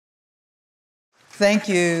Thank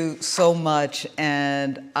you so much,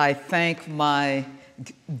 and I thank my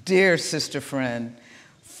dear sister friend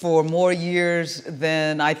for more years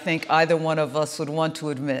than I think either one of us would want to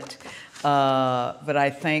admit. But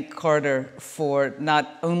I thank Carter for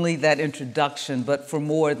not only that introduction, but for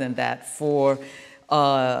more than that, for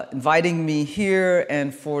inviting me here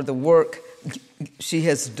and for the work she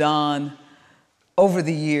has done over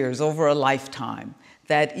the years, over a lifetime,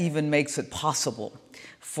 that even makes it possible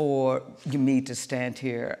for me to stand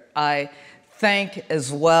here. I thank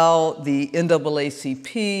as well the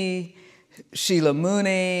NAACP, Sheila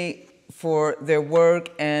Mooney, for their work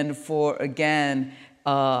and for, again,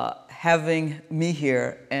 having me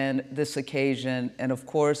here and this occasion, and of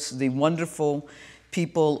course, the wonderful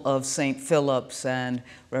people of St. Philip's and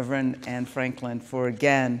Reverend Anne Franklin for,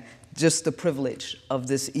 again, just the privilege of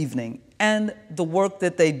this evening and the work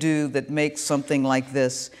that they do that makes something like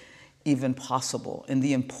this even possible, and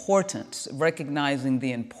the importance, recognizing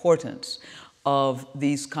the importance of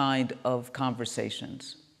these kind of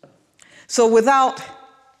conversations. So without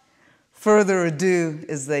further ado,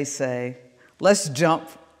 as they say, let's jump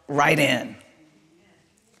right in.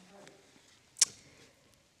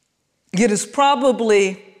 It is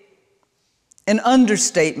probably an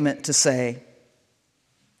understatement to say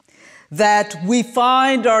that we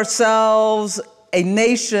find ourselves a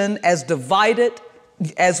nation as divided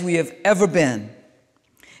as we have ever been.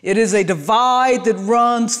 It is a divide that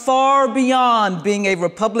runs far beyond being a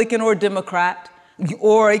Republican or a Democrat,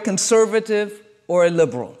 or a conservative or a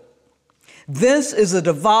liberal. This is a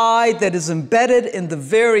divide that is embedded in the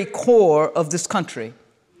very core of this country.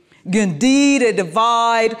 Indeed, a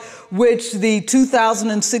divide which the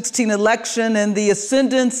 2016 election and the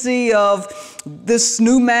ascendancy of this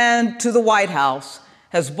new man to the White House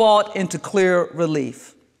has brought into clear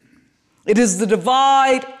relief. It is the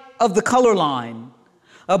divide of the color line,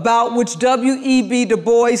 about which W.E.B. Du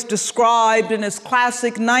Bois described in his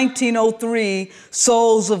classic 1903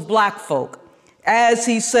 Souls of Black Folk, as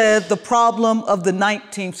he said, the problem of the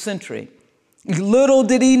 19th century. Little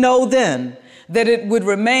did he know then that it would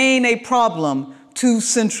remain a problem 2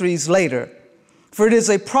 centuries later. For it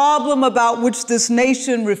is a problem about which this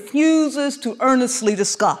nation refuses to earnestly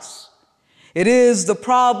discuss. It is the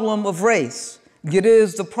problem of race. It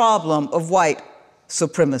is the problem of white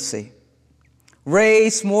supremacy.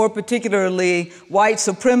 Race, more particularly white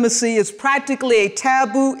supremacy, is practically a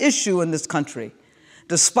taboo issue in this country,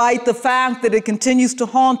 despite the fact that it continues to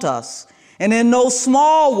haunt us. And in no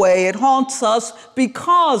small way, it haunts us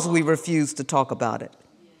because we refuse to talk about it.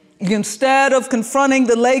 Instead of confronting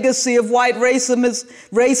the legacy of white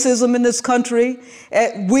racism in this country,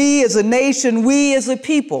 we as a nation, we as a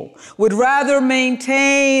people, would rather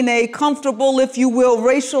maintain a comfortable, if you will,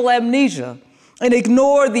 racial amnesia and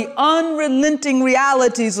ignore the unrelenting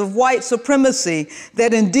realities of white supremacy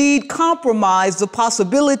that indeed compromise the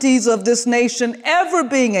possibilities of this nation ever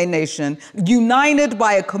being a nation united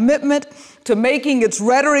by a commitment to making its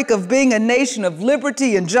rhetoric of being a nation of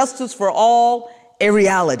liberty and justice for all a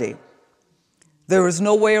reality. There is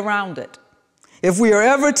no way around it. If we are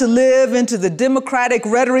ever to live into the democratic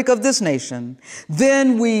rhetoric of this nation,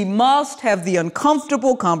 then we must have the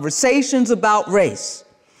uncomfortable conversations about race.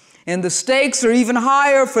 And the stakes are even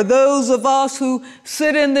higher for those of us who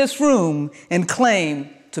sit in this room and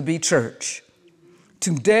claim to be church.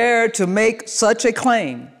 To dare to make such a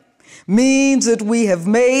claim means that we have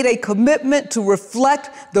made a commitment to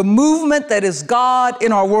reflect the movement that is God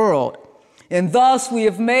in our world. And thus we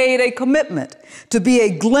have made a commitment to be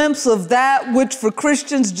a glimpse of that which for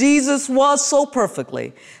Christians Jesus was so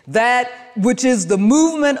perfectly, that which is the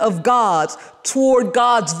movement of God's toward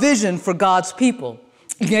God's vision for God's people.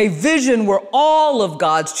 A vision where all of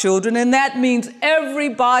God's children, and that means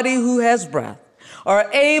everybody who has breath,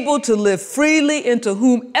 are able to live freely into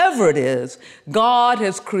whomever it is God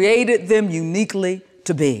has created them uniquely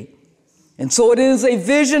to be. And so it is a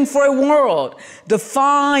vision for a world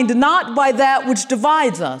defined not by that which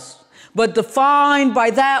divides us, but defined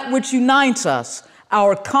by that which unites us,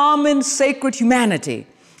 our common sacred humanity,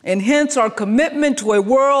 and hence our commitment to a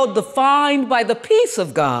world defined by the peace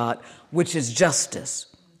of God, which is justice.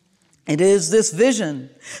 It is this vision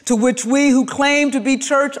to which we who claim to be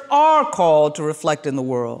church are called to reflect in the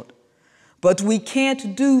world. But we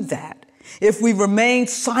can't do that if we remain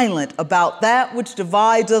silent about that which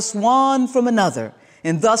divides us one from another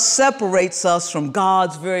and thus separates us from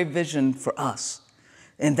God's very vision for us.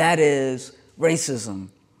 And that is racism,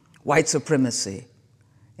 white supremacy.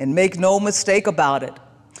 And make no mistake about it,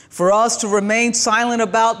 for us to remain silent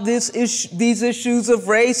about these issues of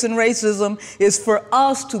race and racism is for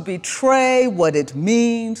us to betray what it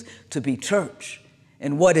means to be church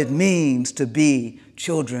and what it means to be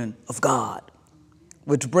children of God.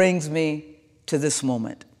 Which brings me to this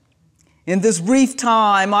moment. In this brief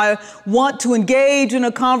time, I want to engage in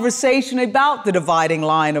a conversation about the dividing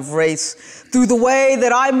line of race through the way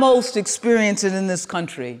that I most experience it in this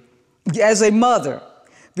country as a mother,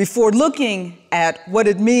 before looking at what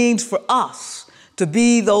it means for us to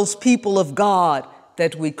be those people of God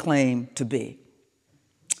that we claim to be.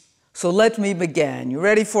 So let me begin. You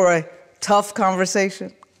ready for a tough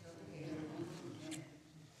conversation?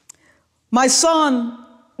 My son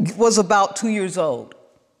was about 2 years old.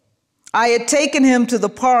 I had taken him to the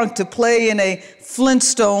park to play in a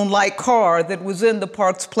Flintstone-like car that was in the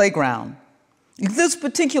park's playground. This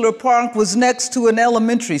particular park was next to an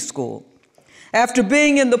elementary school. After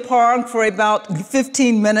being in the park for about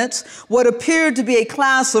 15 minutes, what appeared to be a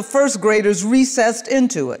class of first graders recessed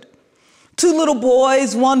into it. 2 little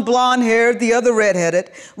boys, one blonde-haired, the other red-headed,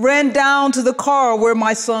 ran down to the car where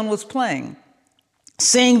my son was playing.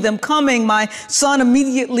 Seeing them coming, my son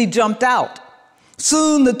immediately jumped out.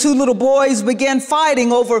 Soon, the 2 little boys began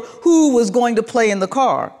fighting over who was going to play in the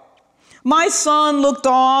car. My son looked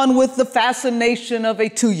on with the fascination of a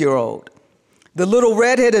 2-year-old. The little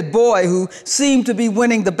red-headed boy, who seemed to be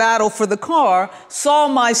winning the battle for the car, saw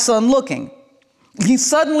my son looking. He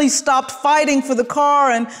suddenly stopped fighting for the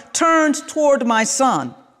car and turned toward my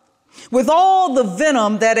son. With all the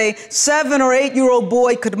venom that a 7 or 8-year-old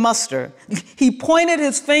boy could muster, he pointed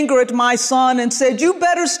his finger at my son and said, "You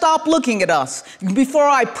better stop looking at us before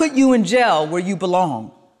I put you in jail where you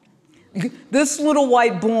belong." This little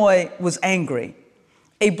white boy was angry.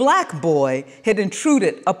 A black boy had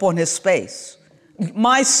intruded upon his space.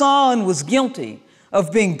 My son was guilty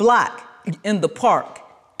of being black in the park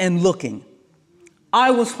and looking.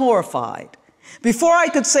 I was horrified. Before I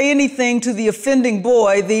could say anything to the offending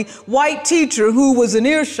boy, the white teacher, who was in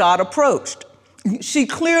earshot, approached. She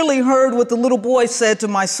clearly heard what the little boy said to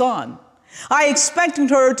my son. I expected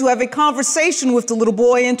her to have a conversation with the little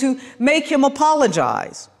boy and to make him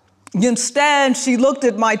apologize. Instead, she looked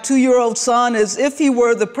at my 2-year-old son as if he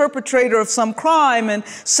were the perpetrator of some crime and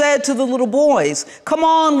said to the little boys, "Come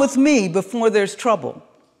on with me before there's trouble."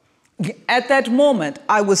 At that moment,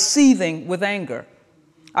 I was seething with anger.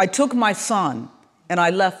 I took my son and I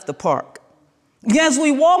left the park. As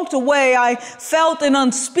we walked away, I felt an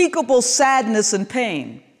unspeakable sadness and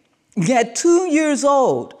pain. At 2 years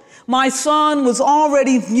old, my son was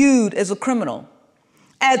already viewed as a criminal.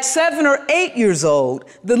 At 7 or 8 years old,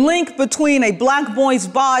 the link between a black boy's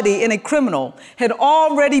body and a criminal had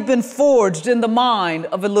already been forged in the mind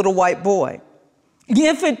of a little white boy.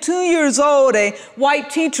 If at 2 years old, a white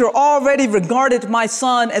teacher already regarded my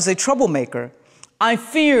son as a troublemaker, I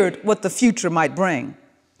feared what the future might bring.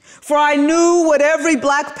 For I knew what every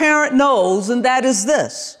black parent knows, and that is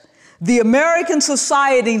this: the American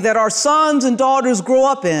society that our sons and daughters grow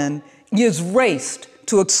up in is raced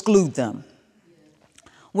to exclude them.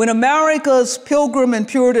 When America's Pilgrim and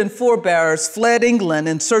Puritan forebears fled England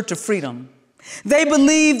in search of freedom, they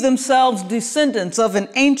believed themselves descendants of an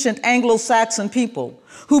ancient Anglo-Saxon people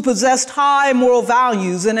who possessed high moral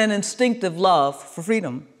values and an instinctive love for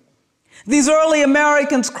freedom. These early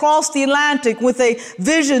Americans crossed the Atlantic with a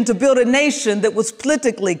vision to build a nation that was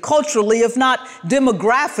politically, culturally, if not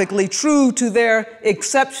demographically, true to their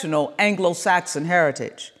exceptional Anglo-Saxon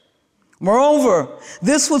heritage. Moreover,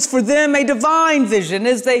 this was for them a divine vision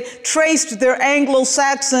as they traced their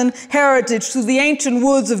Anglo-Saxon heritage to the ancient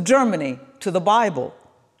woods of Germany, to the Bible.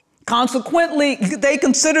 Consequently, they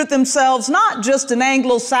considered themselves not just an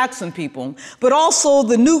Anglo-Saxon people, but also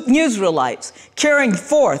the new Israelites, carrying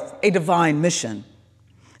forth a divine mission.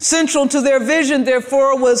 Central to their vision,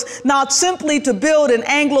 therefore, was not simply to build an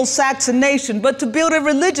Anglo-Saxon nation, but to build a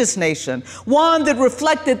religious nation, one that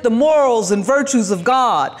reflected the morals and virtues of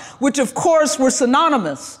God, which of course were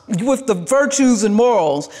synonymous with the virtues and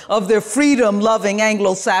morals of their freedom-loving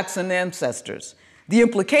Anglo-Saxon ancestors. The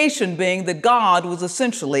implication being that God was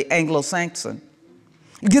essentially Anglo-Saxon.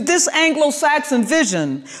 Yet this Anglo-Saxon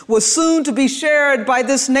vision was soon to be shared by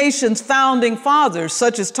this nation's founding fathers,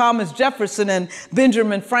 such as Thomas Jefferson and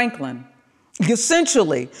Benjamin Franklin.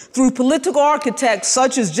 Essentially, through political architects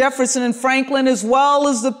such as Jefferson and Franklin, as well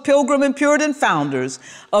as the Pilgrim and Puritan founders,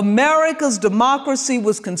 America's democracy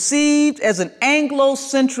was conceived as an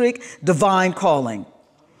Anglo-centric divine calling.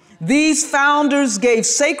 These founders gave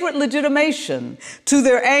sacred legitimation to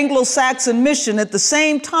their Anglo-Saxon mission at the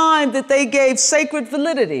same time that they gave sacred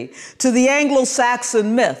validity to the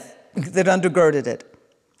Anglo-Saxon myth that undergirded it.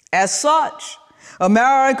 As such,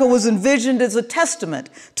 America was envisioned as a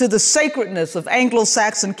testament to the sacredness of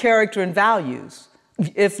Anglo-Saxon character and values,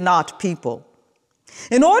 if not people.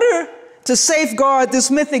 In order to safeguard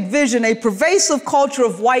this mythic vision, a pervasive culture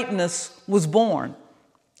of whiteness was born.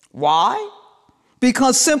 Why?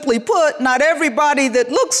 Because simply put, not everybody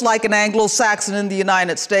that looks like an Anglo-Saxon in the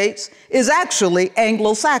United States is actually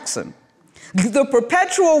Anglo-Saxon. The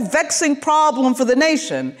perpetual vexing problem for the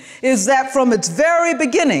nation is that from its very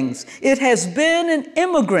beginnings, it has been an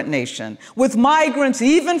immigrant nation with migrants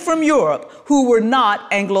even from Europe who were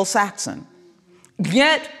not Anglo-Saxon.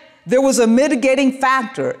 Yet, there was a mitigating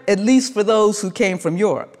factor, at least for those who came from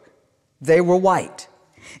Europe. They were white.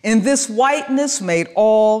 And this whiteness made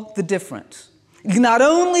all the difference. Not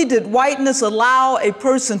only did whiteness allow a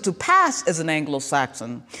person to pass as an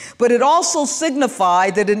Anglo-Saxon, but it also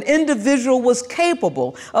signified that an individual was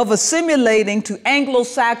capable of assimilating to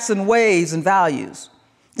Anglo-Saxon ways and values.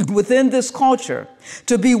 Within this culture,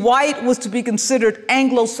 to be white was to be considered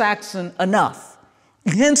Anglo-Saxon enough.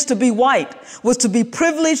 Hence, to be white was to be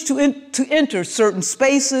privileged to enter certain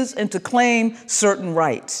spaces and to claim certain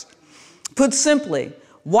rights. Put simply,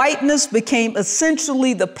 whiteness became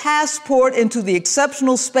essentially the passport into the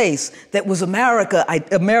exceptional space that was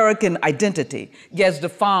American identity, as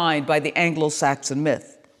defined by the Anglo-Saxon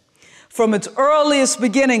myth. From its earliest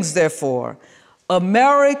beginnings, therefore,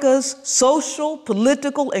 America's social,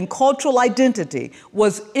 political, and cultural identity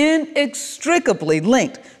was inextricably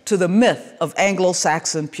linked to the myth of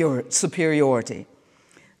Anglo-Saxon superiority.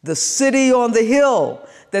 The city on the hill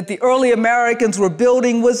that the early Americans were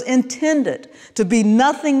building was intended to be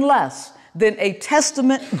nothing less than a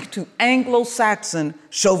testament to Anglo-Saxon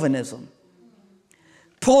chauvinism.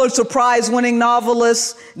 Pulitzer Prize-winning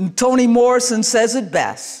novelist Toni Morrison says it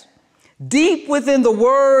best. Deep within the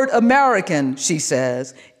word American, she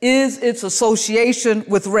says, is its association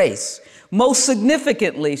with race. Most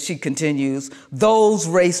significantly, she continues, those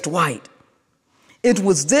raced white. It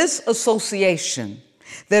was this association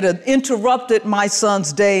that had interrupted my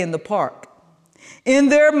son's day in the park. In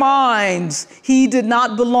their minds, he did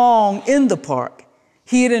not belong in the park.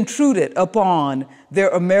 He had intruded upon their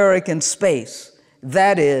American space,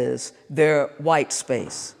 that is, their white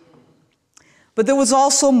space. But there was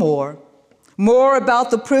also more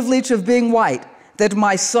about the privilege of being white that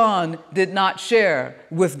my son did not share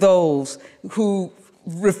with those who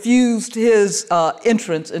refused his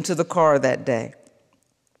entrance into the car that day.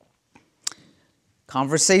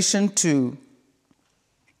 Conversation 2.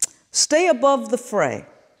 Stay above the fray.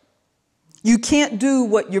 You can't do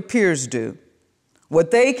what your peers do.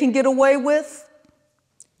 What they can get away with,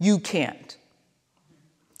 you can't.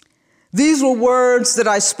 These were words that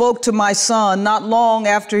I spoke to my son not long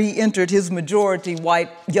after he entered his majority white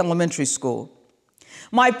elementary school.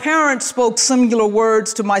 My parents spoke similar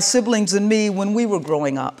words to my siblings and me when we were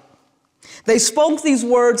growing up. They spoke these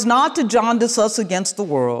words not to jaundice us against the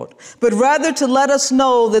world, but rather to let us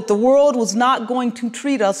know that the world was not going to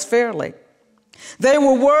treat us fairly. They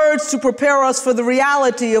were words to prepare us for the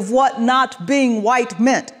reality of what not being white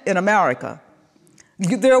meant in America.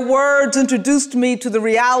 Their words introduced me to the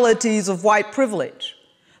realities of white privilege.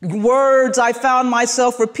 Words I found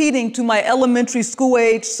myself repeating to my elementary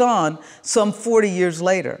school-age son some 40 years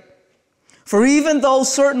later. For even though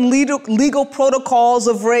certain legal protocols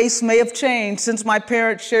of race may have changed since my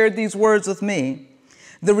parents shared these words with me,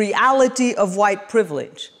 the reality of white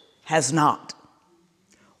privilege has not.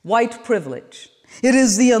 White privilege. It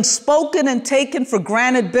is the unspoken and taken for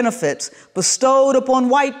granted benefits bestowed upon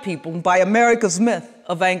white people by America's myth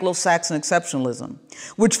of Anglo-Saxon exceptionalism,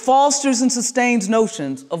 which fosters and sustains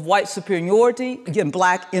notions of white superiority and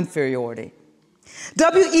black inferiority.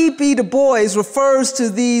 W.E.B. Du Bois refers to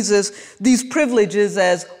these privileges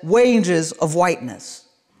as wages of whiteness.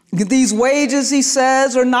 These wages, he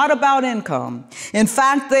says, are not about income. In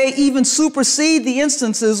fact, they even supersede the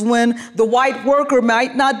instances when the white worker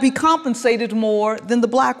might not be compensated more than the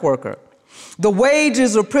black worker. The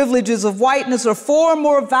wages or privileges of whiteness are far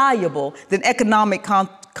more valuable than economic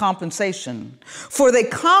compensation, for they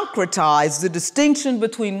concretize the distinction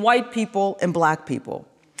between white people and black people.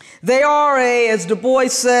 They are as Du Bois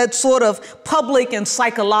said, sort of public and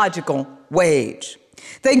psychological wage.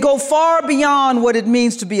 They go far beyond what it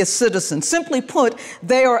means to be a citizen. Simply put,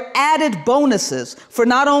 they are added bonuses for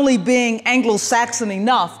not only being Anglo-Saxon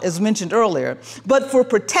enough, as mentioned earlier, but for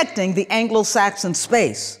protecting the Anglo-Saxon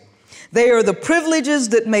space. They are the privileges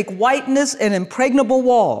that make whiteness an impregnable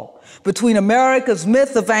wall between America's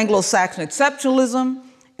myth of Anglo-Saxon exceptionalism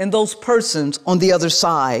and those persons on the other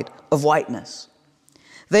side of whiteness.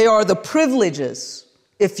 They are the privileges,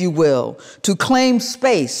 if you will, to claim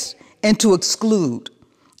space and to exclude.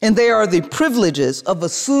 And they are the privileges of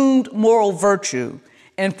assumed moral virtue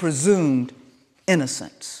and presumed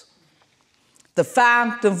innocence. The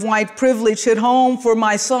fact of white privilege hit home for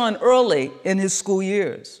my son early in his school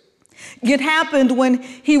years. It happened when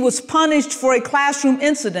he was punished for a classroom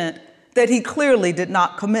incident that he clearly did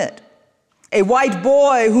not commit. A white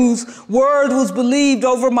boy whose word was believed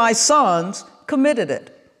over my son's committed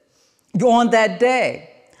it. On that day,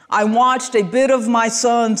 I watched a bit of my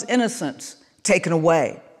son's innocence taken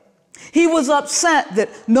away. He was upset that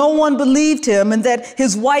no one believed him and that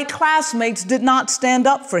his white classmates did not stand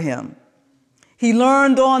up for him. He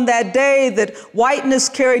learned on that day that whiteness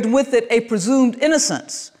carried with it a presumed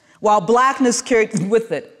innocence, while blackness carried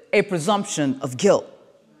with it a presumption of guilt.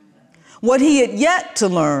 What he had yet to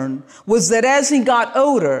learn was that as he got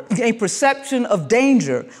older, a perception of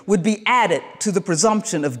danger would be added to the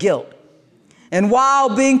presumption of guilt. And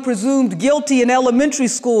while being presumed guilty in elementary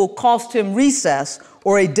school cost him recess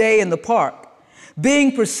or a day in the park,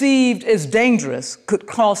 being perceived as dangerous could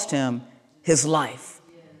cost him his life.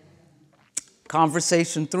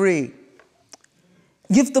 Conversation 3.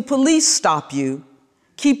 If the police stop you,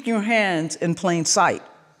 keep your hands in plain sight.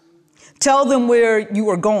 Tell them where you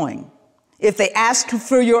are going. If they ask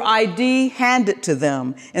for your ID, hand it to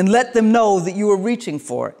them and let them know that you are reaching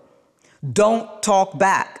for it. Don't talk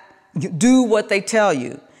back. Do what they tell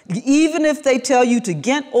you. Even if they tell you to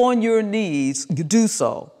get on your knees, do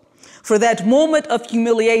so. For that moment of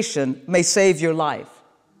humiliation may save your life.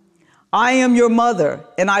 I am your mother,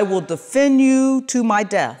 and I will defend you to my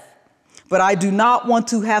death, but I do not want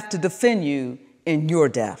to have to defend you in your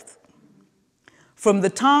death. From the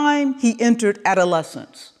time he entered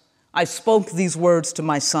adolescence, I spoke these words to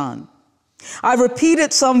my son. I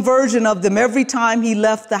repeated some version of them every time he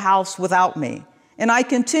left the house without me, and I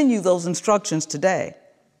continue those instructions today.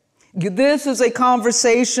 This is a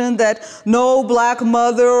conversation that no black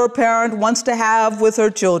mother or parent wants to have with her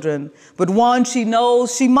children, but one she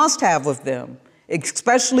knows she must have with them,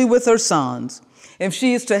 especially with her sons, if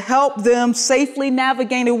she is to help them safely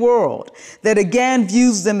navigate a world that again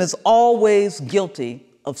views them as always guilty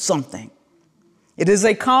of something. It is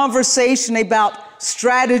a conversation about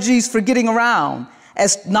strategies for getting around,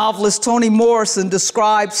 as novelist Toni Morrison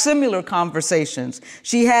described similar conversations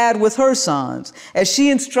she had with her sons, as she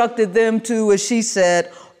instructed them to, as she said,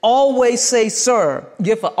 always say, sir,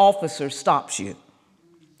 if an officer stops you.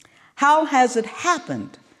 How has it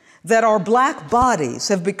happened that our black bodies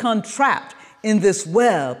have become trapped in this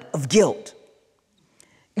web of guilt?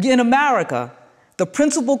 In America, the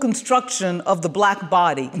principal construction of the black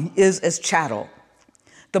body is as chattel.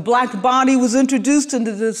 The black body was introduced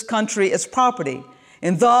into this country as property,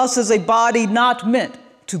 and thus as a body not meant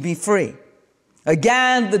to be free.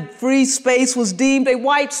 Again, the free space was deemed a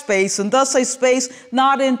white space, and thus a space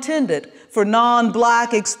not intended for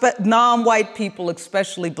non-black, non-white people,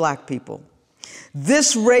 especially black people.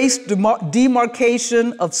 This race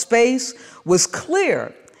demarcation of space was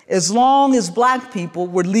clear as long as black people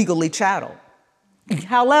were legally chattel.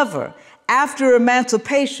 However, after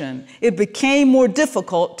emancipation, it became more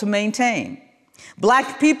difficult to maintain.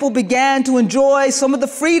 Black people began to enjoy some of the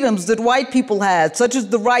freedoms that white people had, such as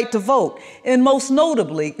the right to vote, and most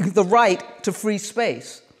notably, the right to free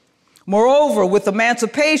space. Moreover, with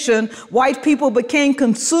emancipation, white people became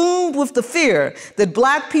consumed with the fear that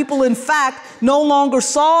black people, in fact, no longer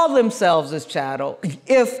saw themselves as chattel,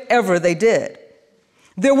 if ever they did.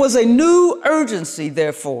 There was a new urgency,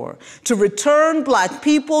 therefore, to return black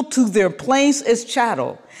people to their place as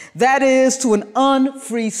chattel, that is, to an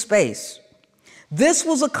unfree space. This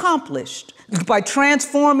was accomplished by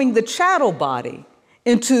transforming the chattel body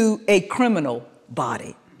into a criminal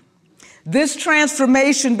body. This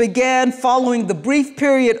transformation began following the brief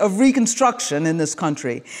period of Reconstruction in this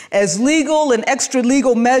country, as legal and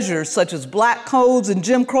extra-legal measures such as black codes and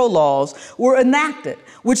Jim Crow laws were enacted,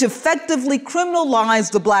 which effectively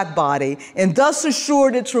criminalized the black body and thus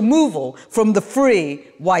assured its removal from the free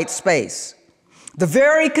white space. The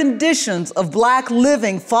very conditions of black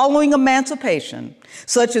living following emancipation,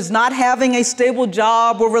 such as not having a stable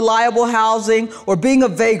job or reliable housing or being a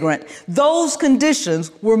vagrant, those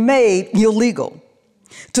conditions were made illegal.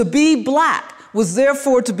 To be black was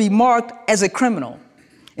therefore to be marked as a criminal.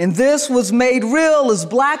 And this was made real as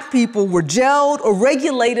black people were jailed or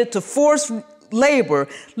regulated to forced labor,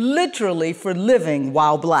 literally for living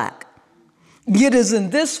while black. It is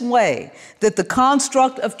in this way that the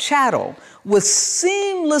construct of chattel was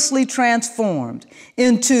seamlessly transformed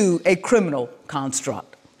into a criminal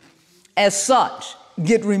construct. As such,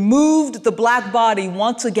 it removed the black body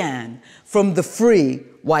once again from the free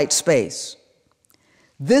white space.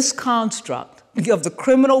 This construct of the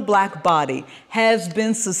criminal black body has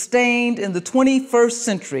been sustained in the 21st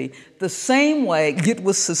century the same way it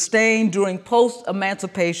was sustained during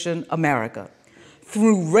post-emancipation America.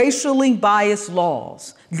 through racially biased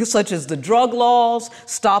laws, such as the drug laws,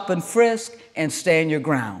 stop and frisk, and stand your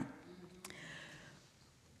ground.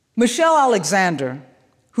 Michelle Alexander,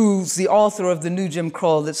 who's the author of The New Jim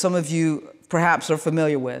Crow that some of you perhaps are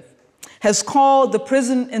familiar with, has called the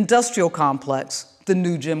prison industrial complex the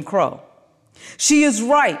new Jim Crow. She is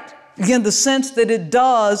right in the sense that it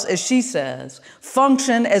does, as she says,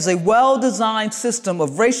 function as a well-designed system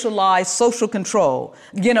of racialized social control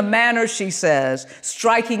in a manner, she says,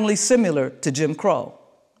 strikingly similar to Jim Crow.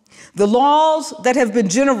 The laws that have been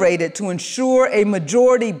generated to ensure a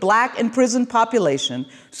majority Black in prison population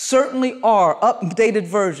certainly are updated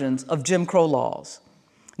versions of Jim Crow laws.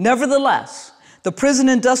 Nevertheless, the prison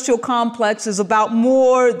industrial complex is about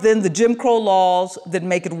more than the Jim Crow laws that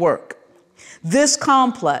make it work. This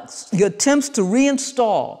complex attempts to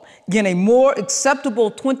reinstall in a more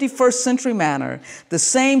acceptable 21st century manner the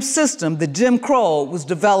same system that Jim Crow was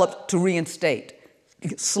developed to reinstate,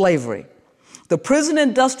 slavery. The prison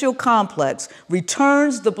industrial complex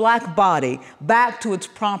returns the Black body back to its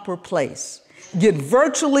proper place. It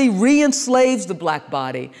virtually re-enslaves the Black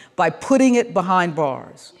body by putting it behind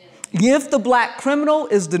bars. If the Black criminal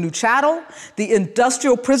is the new chattel, the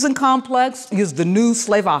industrial prison complex is the new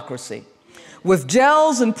slaveocracy. With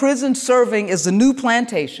jails and prisons serving as the new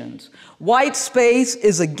plantations, white space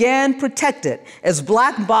is again protected as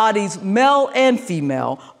Black bodies, male and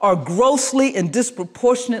female, are grossly and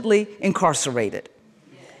disproportionately incarcerated.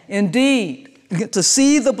 Indeed, to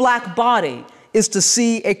see the Black body is to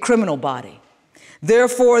see a criminal body.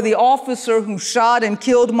 Therefore, the officer who shot and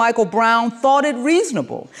killed Michael Brown thought it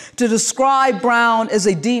reasonable to describe Brown as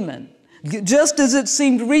a demon, just as it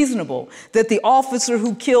seemed reasonable that the officer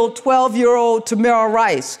who killed 12-year-old Tamara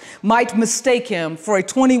Rice might mistake him for a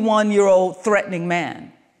 21-year-old threatening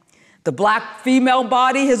man. The Black female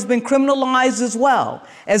body has been criminalized as well,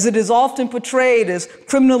 as it is often portrayed as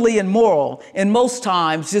criminally immoral, and most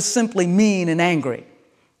times just simply mean and angry.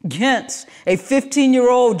 Hence, a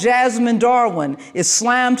 15-year-old Jasmine Darwin is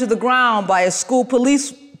slammed to the ground by a school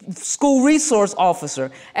resource officer,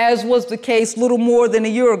 as was the case little more than a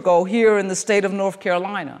year ago here in the state of North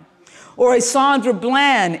Carolina. Or a Sandra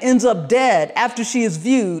Bland ends up dead after she is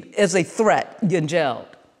viewed as a threat and jailed.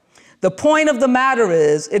 The point of the matter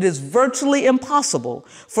is, it is virtually impossible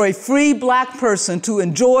for a free Black person to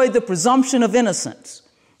enjoy the presumption of innocence.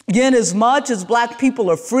 Inasmuch as Black people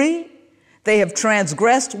are free, they have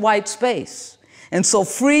transgressed white space. And so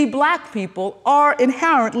free Black people are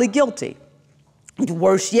inherently guilty.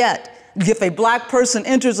 Worse yet, if a Black person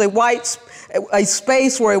enters a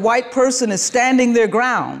space where a white person is standing their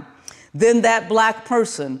ground, then that Black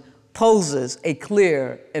person poses a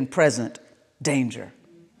clear and present danger.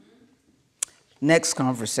 Next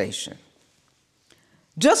conversation.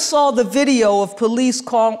 Just saw the video of police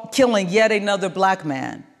killing yet another Black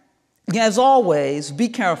man. As always, be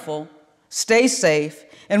careful, stay safe,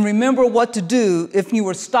 and remember what to do if you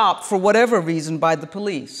were stopped for whatever reason by the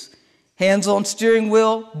police. Hands on steering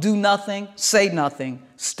wheel, do nothing, say nothing,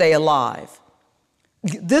 stay alive.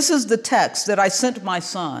 This is the text that I sent my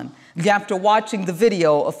son after watching the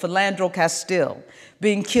video of Philandro Castile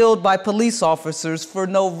being killed by police officers for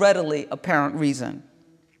no readily apparent reason.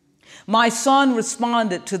 My son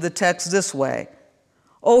responded to the text this way: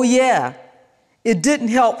 "Oh yeah, it didn't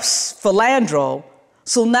help Philandro,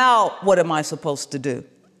 so now what am I supposed to do?"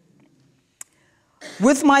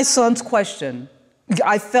 With my son's question,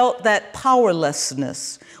 I felt that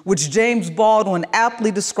powerlessness, which James Baldwin aptly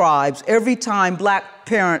describes every time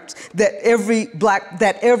every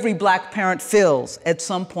Black parent feels at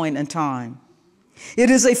some point in time. It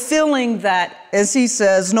is a feeling that, as he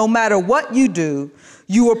says, no matter what you do,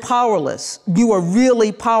 you are powerless. You are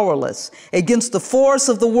really powerless against the force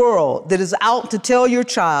of the world that is out to tell your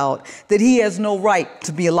child that he has no right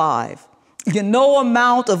to be alive. No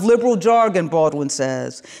amount of liberal jargon, Baldwin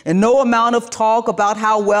says, and no amount of talk about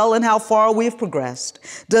how well and how far we have progressed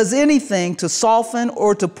does anything to soften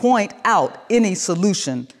or to point out any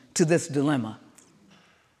solution to this dilemma.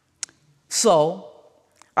 So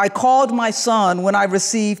I called my son when I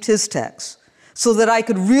received his text so that I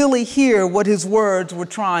could really hear what his words were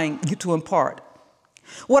trying to impart.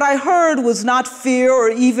 What I heard was not fear or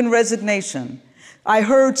even resignation. I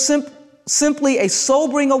heard simply a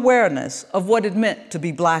sobering awareness of what it meant to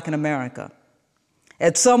be Black in America.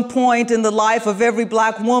 At some point in the life of every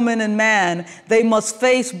Black woman and man, they must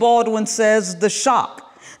face, Baldwin says, the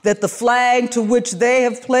shock that the flag to which they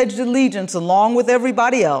have pledged allegiance along with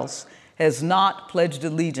everybody else has not pledged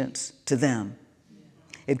allegiance to them.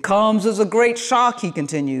 It comes as a great shock, he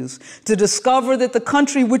continues, to discover that the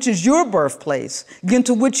country which is your birthplace, again,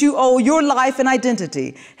 to which you owe your life and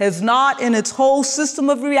identity, has not in its whole system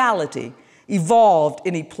of reality evolved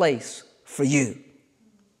any place for you.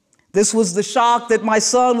 This was the shock that my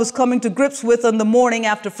son was coming to grips with on the morning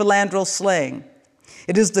after Philandro's slaying.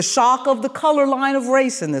 It is the shock of the color line of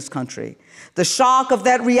race in this country, the shock of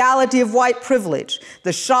that reality of white privilege,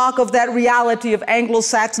 the shock of that reality of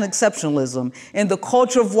Anglo-Saxon exceptionalism, and the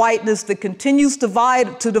culture of whiteness that continues to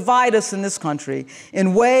divide us in this country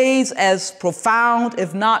in ways as profound,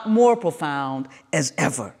 if not more profound, as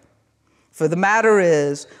ever. For the matter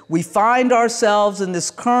is, we find ourselves in this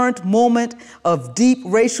current moment of deep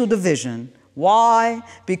racial division. Why?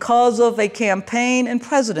 Because of a campaign and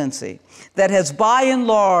presidency that has by and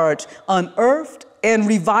large unearthed and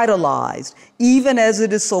revitalized, even as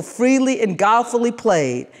it is so freely and guilefully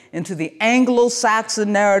played into the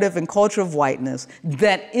Anglo-Saxon narrative and culture of whiteness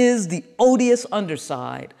that is the odious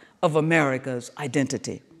underside of America's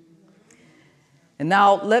identity. And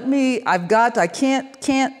now I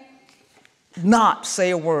can't not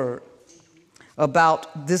say a word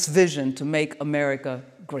about this vision to make America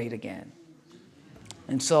great again.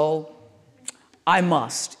 And so I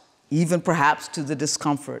must, even perhaps to the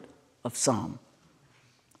discomfort of some,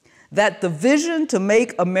 that the vision to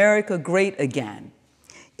make America great again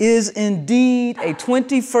is indeed a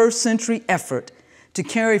 21st century effort to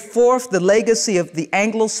carry forth the legacy of the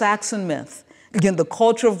Anglo-Saxon myth, again, the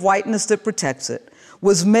culture of whiteness that protects it,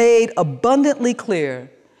 was made abundantly clear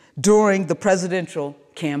during the presidential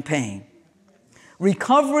campaign.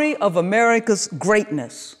 Recovery of America's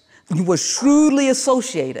greatness was shrewdly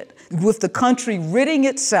associated with the country ridding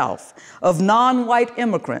itself of non-white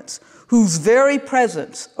immigrants whose very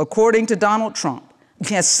presence, according to Donald Trump,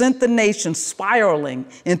 has sent the nation spiraling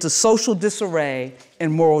into social disarray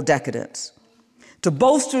and moral decadence. To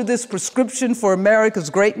bolster this prescription for America's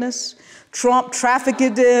greatness, Trump trafficked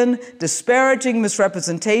in disparaging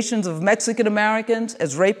misrepresentations of Mexican Americans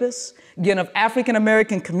as rapists, again, of African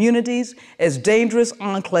American communities as dangerous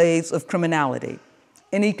enclaves of criminality.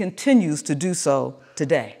 And he continues to do so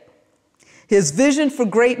today. His vision for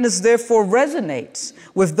greatness, therefore, resonates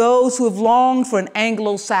with those who have longed for an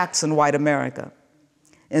Anglo-Saxon white America.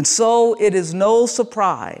 And so it is no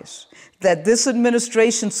surprise that this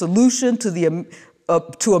administration's solution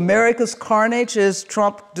to America's carnage, as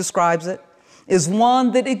Trump describes it, is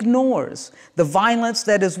one that ignores the violence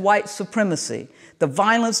that is white supremacy, the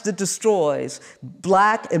violence that destroys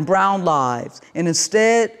black and brown lives, and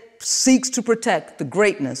instead seeks to protect the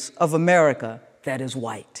greatness of America that is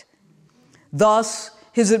white. Thus,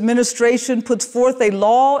 his administration puts forth a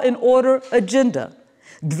law and order agenda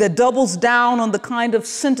that doubles down on the kind of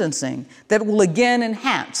sentencing that will again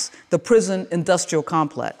enhance the prison industrial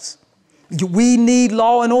complex. We need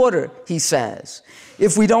law and order, he says.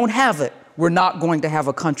 If we don't have it, we're not going to have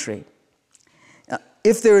a country.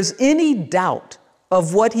 If there is any doubt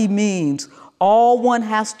of what he means, all one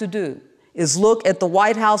has to do is look at the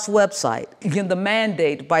White House website, again, the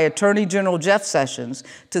mandate by Attorney General Jeff Sessions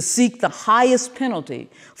to seek the highest penalty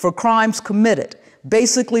for crimes committed,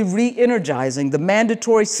 basically re-energizing the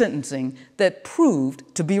mandatory sentencing that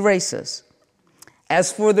proved to be racist.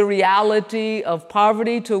 As for the reality of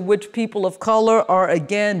poverty to which people of color are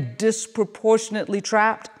again disproportionately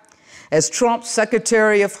trapped, as Trump's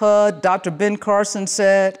Secretary of HUD, Dr. Ben Carson,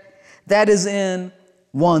 said, that is in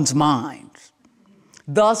one's mind.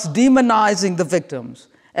 Thus demonizing the victims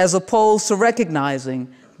as opposed to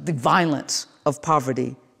recognizing the violence of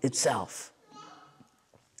poverty itself.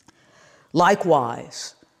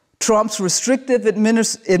 Likewise, Trump's restrictive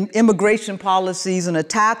immigration policies and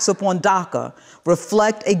attacks upon DACA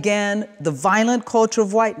reflect again the violent culture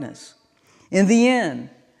of whiteness. In the end,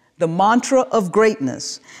 the mantra of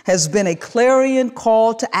greatness has been a clarion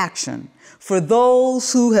call to action for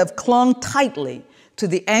those who have clung tightly to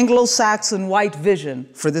the Anglo-Saxon white vision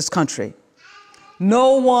for this country.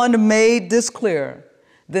 No one made this clearer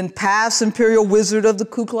than past imperial wizard of the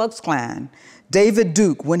Ku Klux Klan, David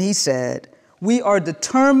Duke, when he said, "We are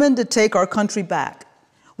determined to take our country back.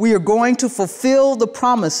 We are going to fulfill the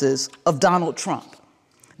promises of Donald Trump."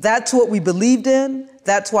 That's what we believed in.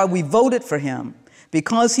 That's why we voted for him,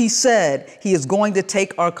 because he said he is going to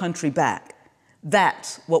take our country back.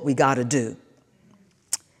 That's what we got to do.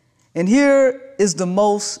 And here is the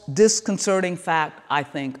most disconcerting fact, I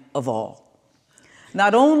think, of all.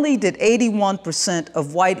 Not only did 81%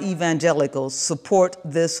 of white evangelicals support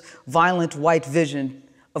this violent white vision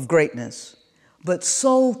of greatness, but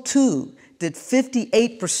so too did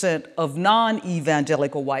 58% of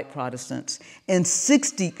non-evangelical white Protestants and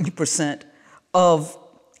 60% of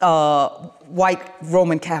white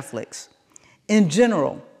Roman Catholics. In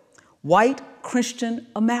general, white Christian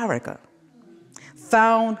America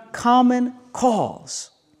found common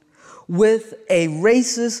cause with a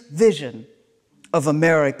racist vision of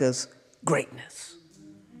America's greatness.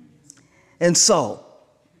 And so,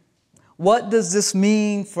 what does this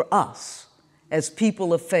mean for us as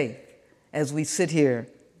people of faith as we sit here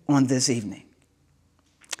on this evening?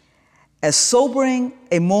 As sobering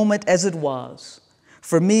a moment as it was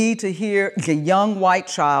for me to hear a young white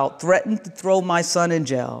child threaten to throw my son in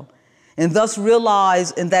jail, and thus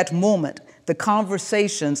realize in that moment the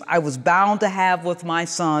conversations I was bound to have with my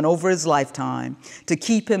son over his lifetime to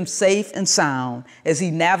keep him safe and sound as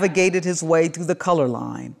he navigated his way through the color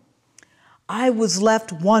line, I was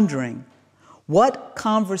left wondering what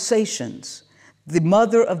conversations the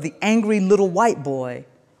mother of the angry little white boy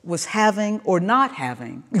was having or not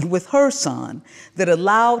having with her son that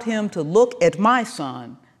allowed him to look at my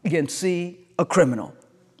son and see a criminal.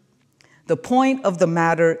 The point of the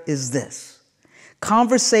matter is this: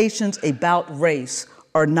 conversations about race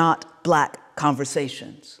are not black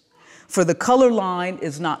conversations. For the color line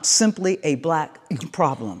is not simply a black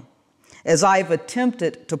problem. As I've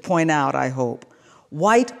attempted to point out, I hope,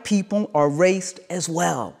 white people are raced as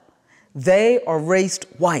well. They are raced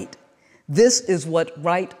white. This is what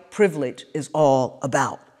white privilege is all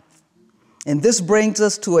about. And this brings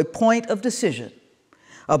us to a point of decision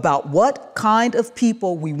about what kind of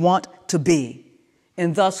people we want to be,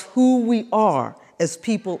 and thus who we are as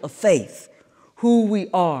people of faith, who we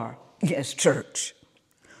are as church.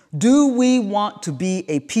 Do we want to be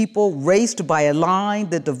a people raced by a line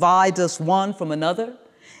that divides us one from another,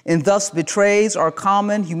 and thus betrays our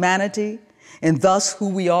common humanity, and thus who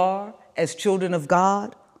we are as children of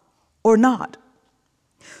God, or not?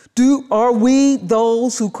 Are we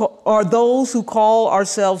those who call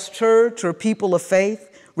ourselves church or people of faith,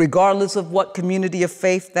 regardless of what community of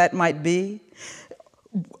faith that might be?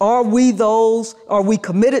 Are we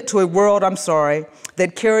committed to a world,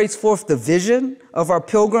 that carries forth the vision of our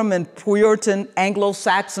Pilgrim and Puritan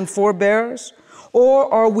Anglo-Saxon forebears?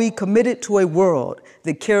 Or are we committed to a world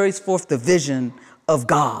that carries forth the vision of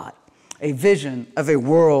God, a vision of a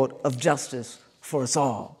world of justice for us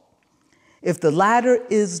all? If the latter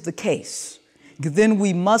is the case, then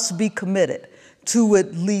we must be committed to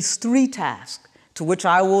at least 3 tasks, to which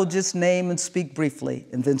I will just name and speak briefly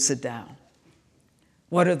and then sit down.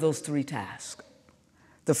 What are those 3 tasks?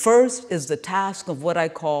 The first is the task of what I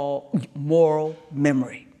call moral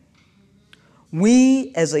memory.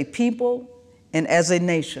 We as a people and as a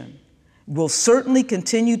nation will certainly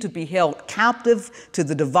continue to be held captive to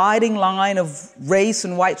the dividing line of race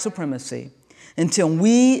and white supremacy until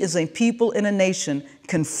we as a people and a nation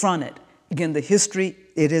confront it, again, the history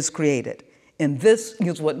it has created. And this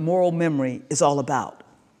is what moral memory is all about.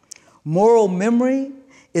 Moral memory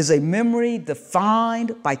is a memory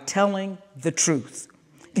defined by telling the truth,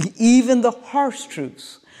 even the harsh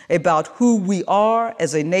truths about who we are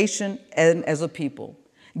as a nation and as a people.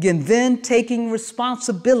 Again, then taking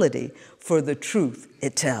responsibility for the truth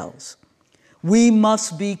it tells. We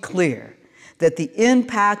must be clear that the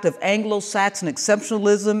impact of Anglo-Saxon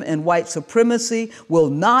exceptionalism and white supremacy will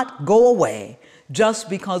not go away just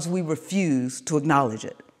because we refuse to acknowledge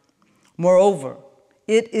it. Moreover,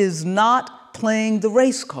 it is not playing the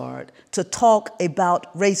race card to talk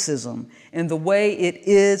about racism in the way it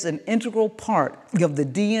is an integral part of the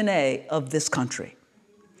DNA of this country.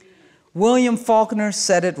 William Faulkner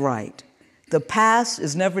said it right. The past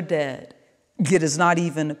is never dead. It is not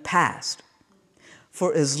even past.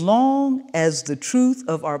 For as long as the truth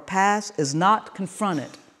of our past is not confronted,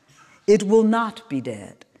 it will not be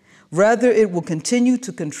dead. Rather, it will continue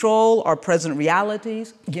to control our present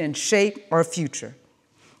realities and shape our future.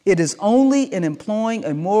 It is only in employing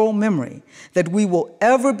a moral memory that we will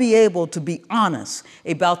ever be able to be honest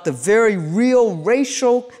about the very real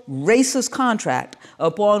racist contract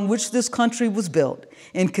upon which this country was built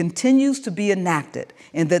and continues to be enacted,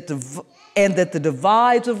 and that the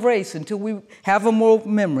divides of race, until we have a moral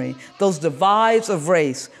memory, those divides of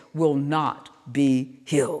race will not be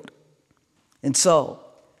healed. And so,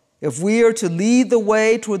 if we are to lead the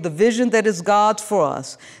way toward the vision that is God's for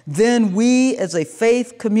us, then we as a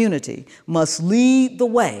faith community must lead the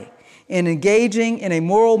way in engaging in a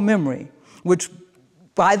moral memory, which,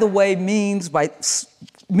 by the way,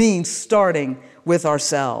 means starting with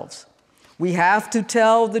ourselves. We have to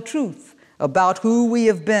tell the truth about who we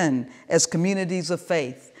have been as communities of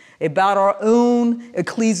faith, about our own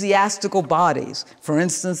ecclesiastical bodies. For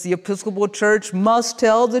instance, the Episcopal Church must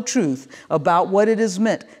tell the truth about what it is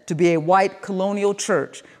meant to be a white colonial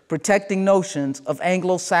church, protecting notions of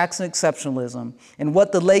Anglo-Saxon exceptionalism and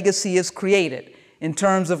what the legacy has created in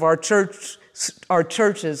terms of our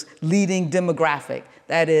church's leading demographic,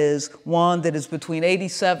 that is, one that is between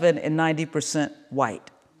 87 and 90%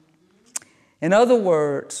 white. In other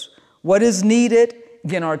words, what is needed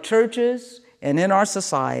in our churches and in our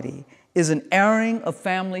society is an airing of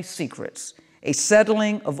family secrets, a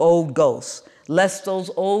settling of old ghosts, lest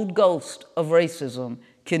those old ghosts of racism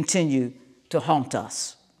continue to haunt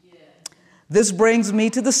us. This brings me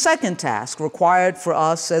to the second task required for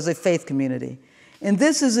us as a faith community, and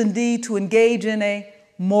this is indeed to engage in a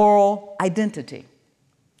moral identity.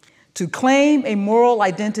 To claim a moral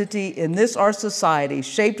identity in this our society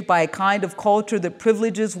shaped by a kind of culture that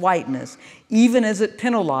privileges whiteness, even as it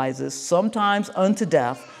penalizes, sometimes unto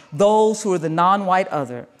death, those who are the non-white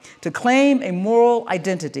other. To claim a moral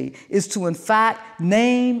identity is to, in fact,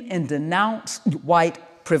 name and denounce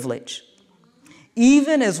white privilege.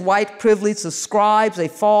 Even as white privilege ascribes a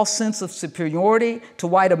false sense of superiority to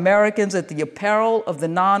white Americans at the apparel of the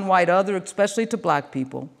non-white other, especially to black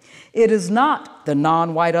people, it is not the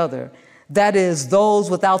non-white other, that is,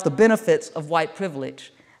 those without the benefits of white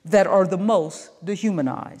privilege, that are the most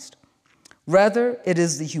dehumanized. Rather, it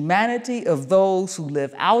is the humanity of those who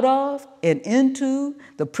live out of and into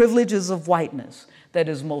the privileges of whiteness that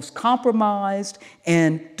is most compromised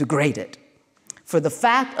and degraded. For the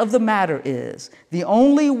fact of the matter is, the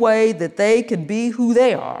only way that they can be who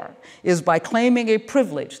they are is by claiming a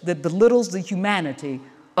privilege that belittles the humanity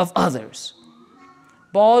of others.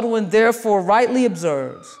 Baldwin therefore rightly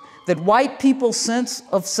observes that white people's sense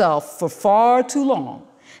of self for far too long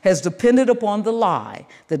has depended upon the lie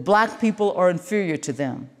that black people are inferior to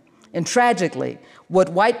them. And tragically, what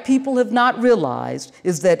white people have not realized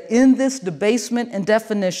is that in this debasement and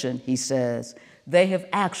definition, he says, they have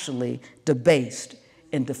actually debased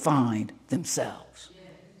and defined themselves.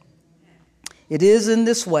 It is in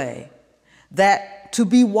this way that to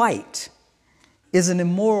be white is an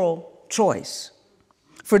immoral choice.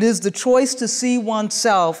 For it is the choice to see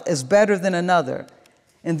oneself as better than another,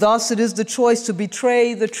 and thus it is the choice to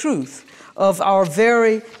betray the truth of our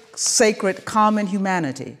very sacred common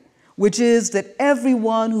humanity, which is that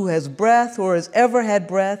everyone who has breath or has ever had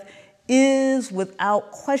breath is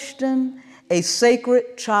without question a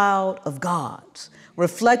sacred child of God's,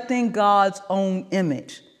 reflecting God's own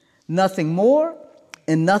image, nothing more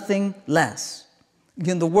and nothing less.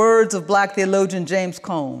 In the words of Black theologian James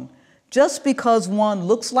Cone, just because one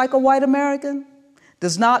looks like a white American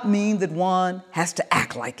does not mean that one has to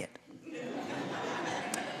act like it.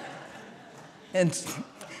 And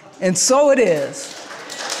so it is.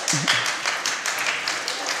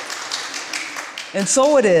 And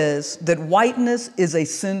so it is that whiteness is a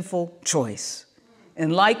sinful choice.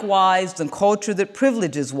 And likewise, the culture that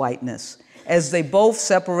privileges whiteness, as they both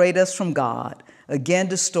separate us from God, again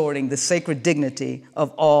distorting the sacred dignity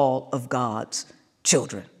of all of God's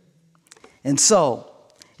children. And so,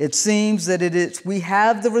 it seems that we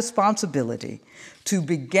have the responsibility to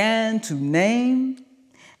begin to name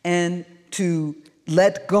and to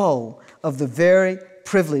let go of the very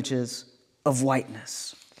privileges of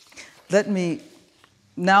whiteness. Let me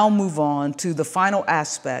now move on to the final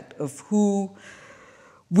aspect of who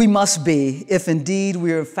we must be if indeed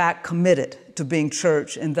we are in fact committed to being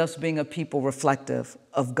church and thus being a people reflective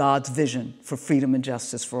of God's vision for freedom and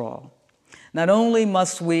justice for all. Not only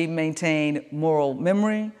must we maintain moral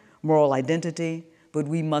memory, moral identity, but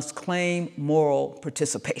we must claim moral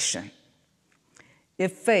participation.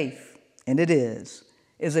 If faith, and it is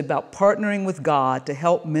about partnering with God to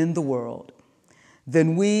help mend the world,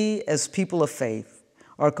 then we as people of faith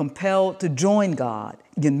are compelled to join God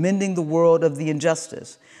in mending the world of the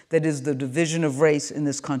injustice that is the division of race in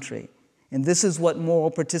this country. And this is what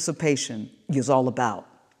moral participation is all about.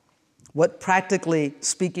 What, practically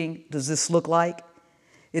speaking, does this look like?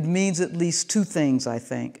 It means at least two things, I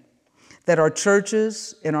think. That our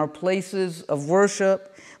churches and our places of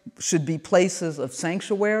worship should be places of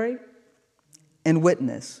sanctuary and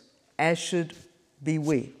witness, as should be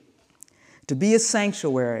we. To be a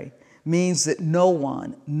sanctuary means that no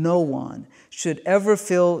one should ever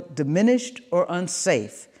feel diminished or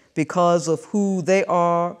unsafe because of who they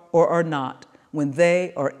are or are not when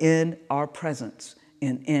they are in our presence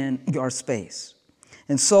and in our space.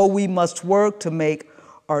 And so we must work to make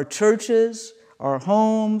our churches, our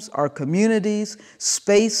homes, our communities,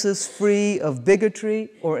 spaces free of bigotry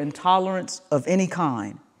or intolerance of any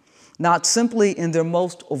kind, not simply in their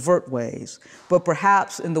most overt ways, but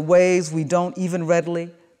perhaps in the ways we don't even readily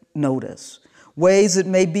notice, Ways it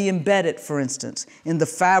may be embedded, for instance, in the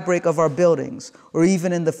fabric of our buildings, or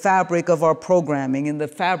even in the fabric of our programming, in the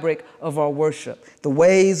fabric of our worship, the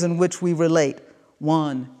ways in which we relate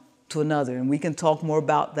one to another. And we can talk more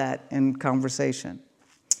about that in conversation.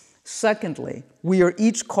 Secondly, we are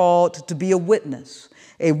each called to be a witness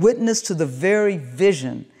to the very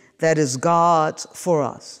vision that is God's for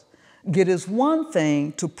us. It is one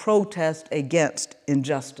thing to protest against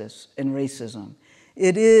injustice and racism.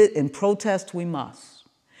 It is, in protest we must,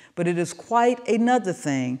 but it is quite another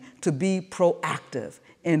thing to be proactive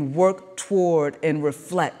and work toward and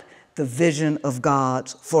reflect the vision of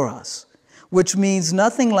God's for us, which means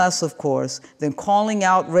nothing less, of course, than calling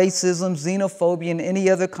out racism, xenophobia, and any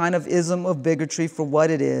other kind of ism of bigotry for what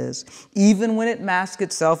it is, even when it masks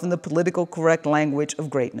itself in the political correct language of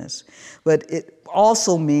greatness. But it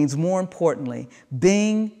also means, more importantly,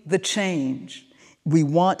 being the change we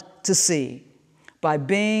want to see by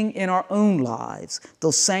being in our own lives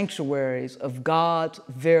those sanctuaries of God's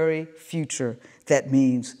very future that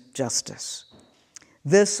means justice.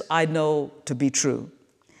 This I know to be true,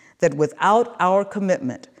 that without our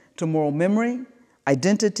commitment to moral memory,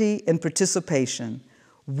 identity, and participation,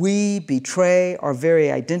 we betray our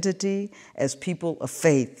very identity as people of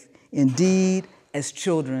faith, indeed as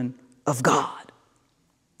children of God.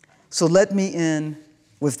 So let me end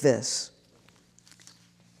with this.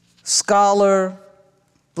 Scholar,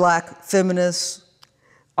 Black feminist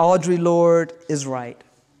Audre Lorde is right.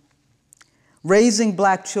 Raising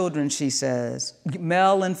Black children, she says,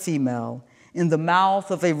 male and female, in the mouth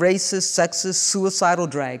of a racist, sexist, suicidal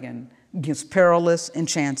dragon is perilous and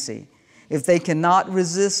chancy. If they cannot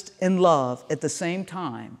resist and love at the same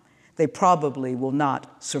time, they probably will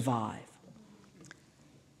not survive.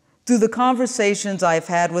 Through the conversations I have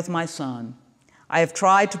had with my son, I have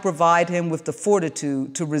tried to provide him with the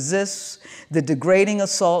fortitude to resist the degrading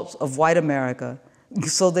assaults of white America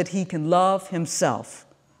so that he can love himself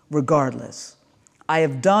regardless. I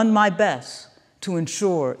have done my best to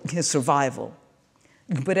ensure his survival.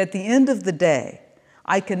 But at the end of the day,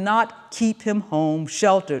 I cannot keep him home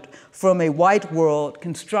sheltered from a white world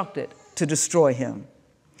constructed to destroy him.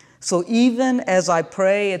 So even as I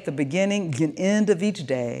pray at the beginning and end of each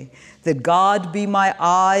day that God be my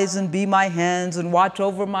eyes and be my hands and watch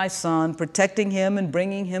over my son, protecting him and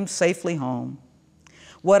bringing him safely home,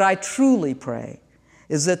 what I truly pray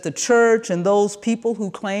is that the church and those people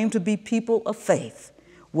who claim to be people of faith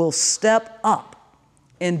will step up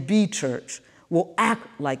and be church, will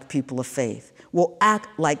act like people of faith, will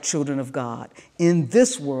act like children of God in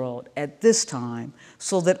this world at this time,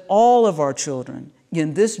 so that all of our children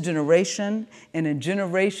in this generation and in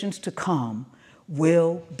generations to come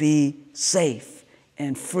will be safe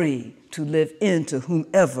and free to live into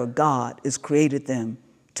whomever God has created them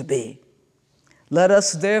to be. Let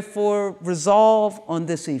us therefore resolve on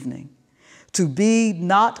this evening to be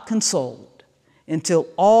not consoled until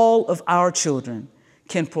all of our children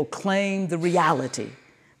can proclaim the reality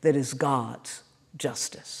that is God's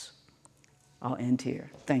justice. I'll end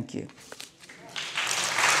here. Thank you.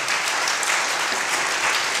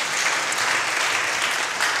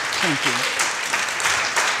 Thank you.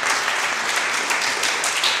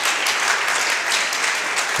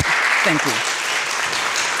 Thank you.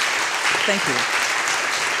 Thank you.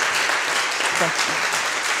 Thank you.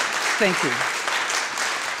 Thank you.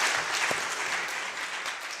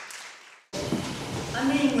 I'm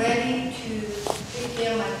getting ready to take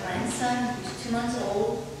care of my grandson, who's 2 months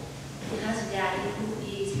old. He has a daddy who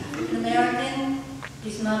is African American.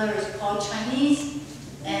 His mother is called Chinese,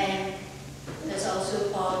 and that's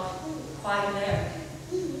also called white American.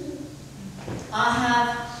 I have,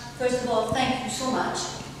 first of all, thank you so much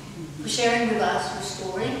for sharing with us your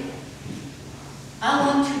story. I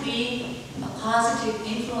want to be a positive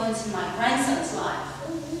influence in my grandson's life.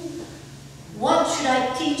 What should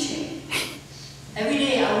I teach him? Every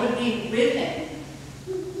day I will be with him.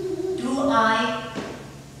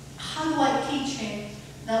 How do I teach him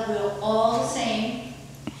that we're all the same?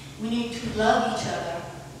 We need to love each other.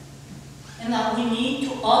 And that we need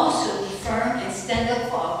to also be firm and stand up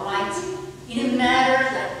for our rights in a manner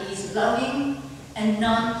that is loving and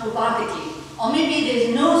non-provocative. Or maybe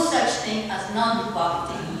there's no such thing as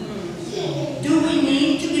non-provocative. Do we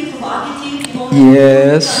need to be provocative in order to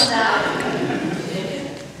become that?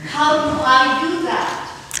 How do I do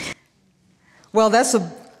that? Well,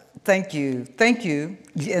 thank you.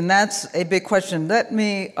 And that's a big question. Let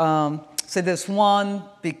me say this. One,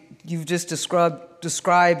 you've just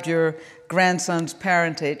described your grandson's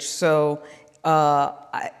parentage, so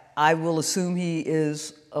I will assume he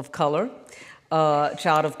is of color.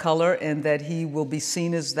 child of color, and that he will be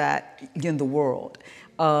seen as that in the world.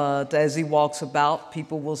 As he walks about,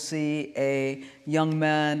 people will see a young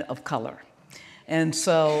man of color. And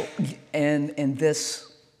so, in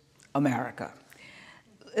this America.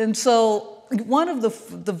 And so, one of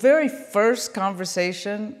the very first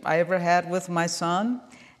conversation I ever had with my son,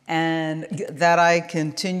 and that I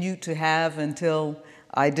continued to have until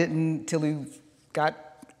he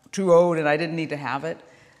got too old and I didn't need to have it.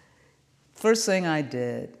 First thing I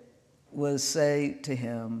did was say to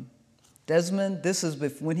him, Desmond, this is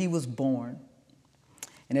when he was born.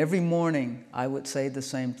 And every morning I would say the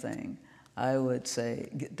same thing. I would say,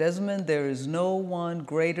 Desmond, there is no one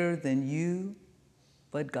greater than you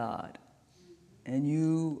but God. And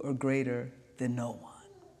you are greater than no one.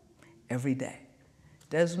 Every day.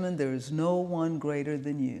 Desmond, there is no one greater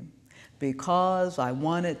than you. Because I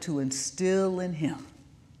wanted to instill in him,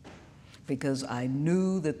 because I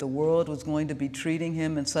knew that the world was going to be treating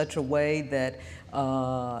him in such a way that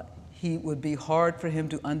he would be hard for him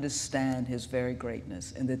to understand his very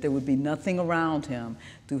greatness, and that there would be nothing around him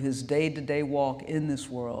through his day-to-day walk in this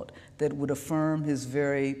world that would affirm his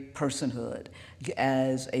very personhood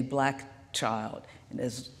as a black child, and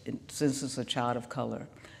since it's a child of color.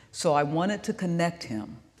 So I wanted to connect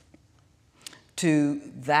him to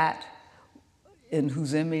that in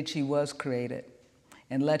whose image he was created,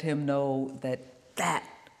 and let him know that that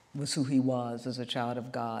was who he was as a child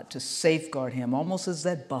of God, to safeguard him, almost as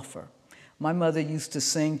that buffer. My mother used to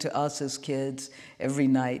sing to us as kids every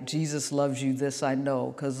night, Jesus loves you, this I know,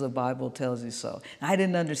 because the Bible tells you so. And I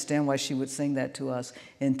didn't understand why she would sing that to us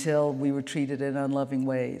until we were treated in unloving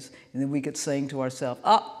ways. And then we could sing to ourselves,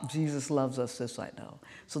 Jesus loves us, this I know.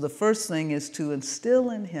 So the first thing is to instill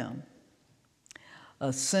in him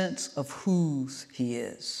a sense of whose he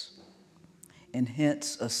is, and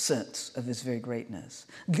hence a sense of his very greatness.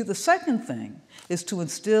 The second thing is to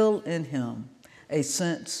instill in him a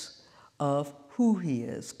sense of who he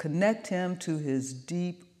is, connect him to his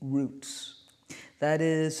deep roots. That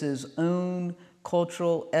is his own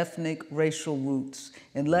cultural, ethnic, racial roots,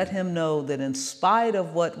 and let him know that in spite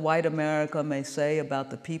of what white America may say about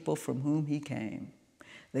the people from whom he came,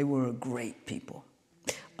 they were a great people.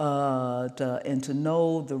 And to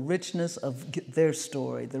know the richness of their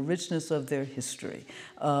story, the richness of their history,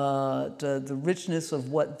 the richness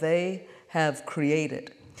of what they have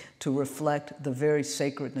created to reflect the very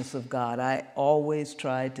sacredness of God. I always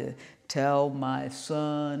tried to tell my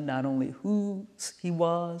son not only who he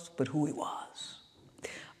was, but who he was.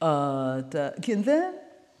 And then,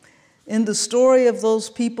 in the story of those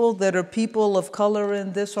people that are people of color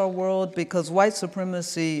in this our world, because white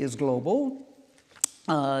supremacy is global,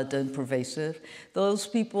 and pervasive, those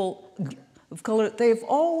people of color, they've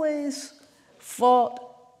always fought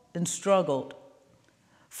and struggled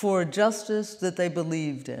for a justice that they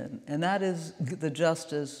believed in, and that is the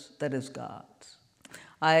justice that is God's.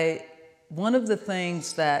 One of the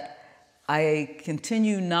things that I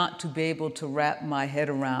continue not to be able to wrap my head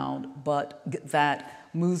around, but that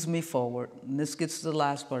moves me forward, and this gets to the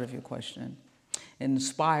last part of your question, and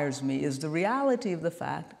inspires me, is the reality of the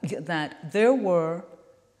fact that there were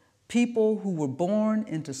people who were born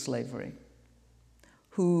into slavery,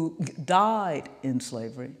 who died in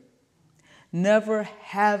slavery, never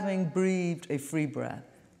having breathed a free breath,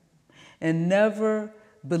 and never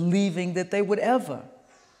believing that they would ever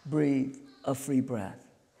breathe a free breath.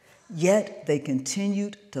 Yet they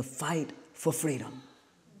continued to fight for freedom,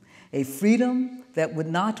 a freedom that would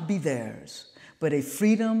not be theirs, but a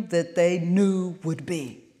freedom that they knew would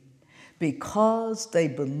be, because they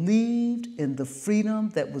believed in the freedom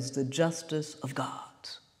that was the justice of God.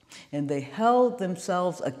 And they held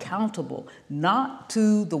themselves accountable, not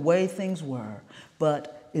to the way things were,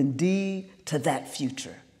 but indeed to that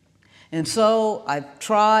future. And so I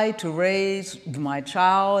try to raise my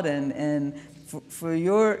child and for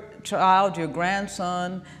your child, your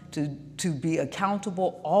grandson, to be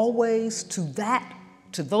accountable always to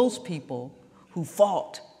those people who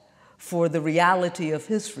fought for the reality of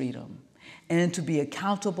his freedom, and to be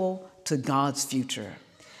accountable to God's future.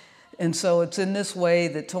 And so it's in this way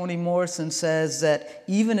that Toni Morrison says that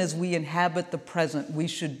even as we inhabit the present,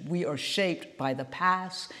 we are shaped by the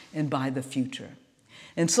past and by the future.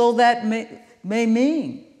 And so that may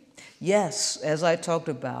mean, yes, as I talked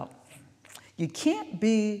about, you can't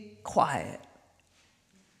be quiet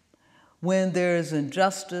when there is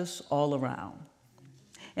injustice all around.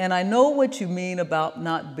 And I know what you mean about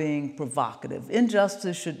not being provocative.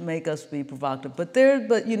 Injustice should make us be provocative. But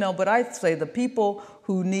I say the people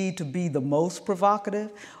who need to be the most provocative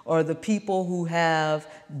are the people who have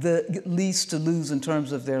the least to lose in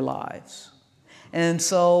terms of their lives. And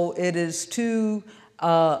so it is to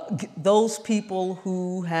those people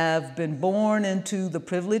who have been born into the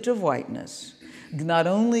privilege of whiteness, not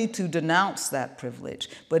only to denounce that privilege,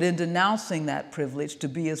 but in denouncing that privilege to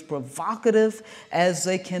be as provocative as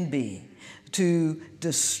they can be, to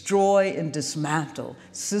destroy and dismantle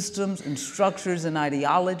systems and structures and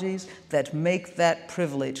ideologies that make that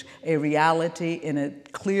privilege a reality and a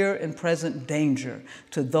clear and present danger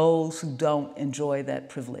to those who don't enjoy that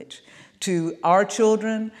privilege. To our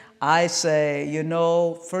children, I say, you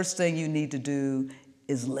know, first thing you need to do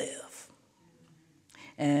is live.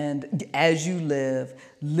 And as you live,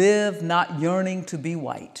 live not yearning to be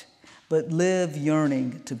white, but live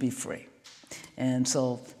yearning to be free. And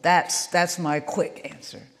so that's my quick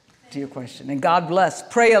answer to your question. And God bless.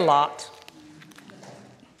 Pray a lot.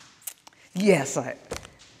 Yes, Along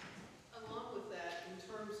with that, in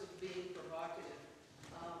terms of being provocative,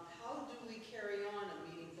 how do we carry on a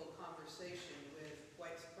meaningful conversation with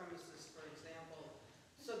white supremacists, for example,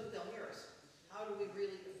 so that they'll hear us? How do we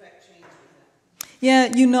really affect change with them? Yeah,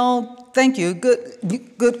 you know, thank you.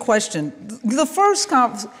 Good question. The first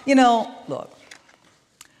look,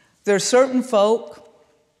 there are certain folk,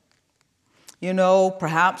 you know,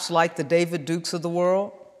 perhaps like the David Dukes of the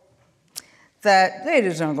world, that they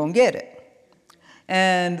just aren't going to get it.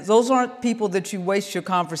 And those aren't people that you waste your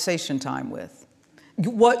conversation time with.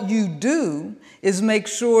 What you do is make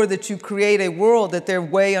sure that you create a world that they're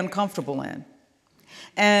way uncomfortable in.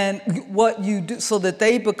 And what you do so that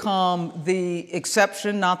they become the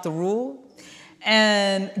exception, not the rule.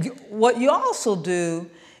 And what you also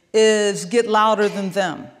do is get louder than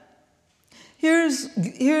them. Here's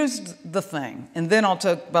the thing, and then I'll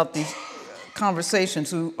talk about these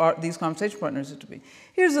conversations, who are these conversation partners to be.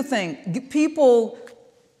 Here's the thing,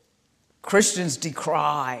 Christians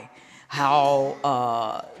decry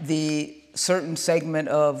how the certain segment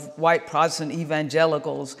of white Protestant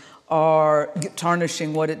evangelicals are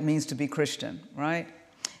tarnishing what it means to be Christian, right?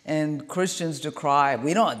 And Christians decry,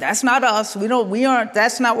 that's not us,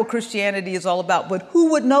 that's not what Christianity is all about. But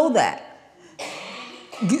who would know that?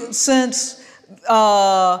 Since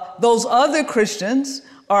those other Christians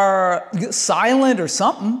are silent or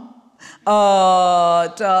something.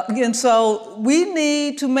 And so we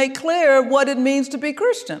need to make clear what it means to be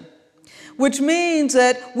Christian, which means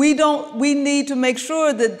that we need to make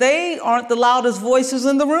sure that they aren't the loudest voices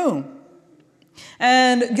in the room.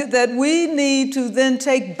 And that we need to then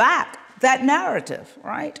take back that narrative,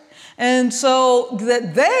 right? And so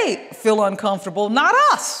that they feel uncomfortable, not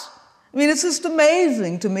us. I mean, it's just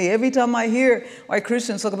amazing to me. Every time I hear white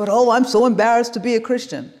Christians talk about, oh, I'm so embarrassed to be a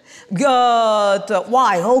Christian.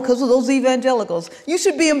 Why? Oh, because of those evangelicals. You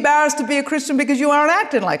should be embarrassed to be a Christian because you aren't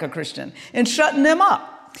acting like a Christian and shutting them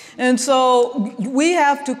up. And so we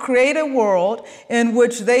have to create a world in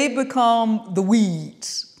which they become the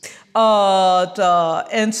weeds.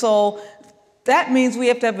 And so that means we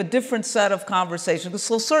have to have a different set of conversations.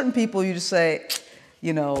 So certain people you just say,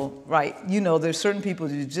 there's certain people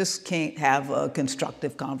you just can't have a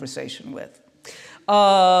constructive conversation with.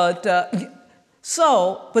 But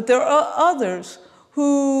there are others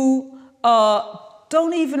who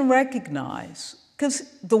don't even recognize, because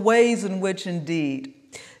the ways in which indeed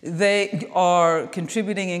they are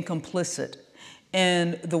contributing and complicit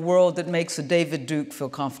in the world that makes a David Duke feel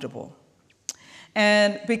comfortable.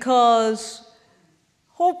 And because,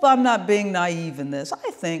 hope I'm not being naive in this,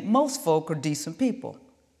 I think most folk are decent people.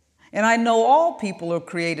 And I know all people are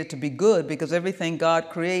created to be good because everything God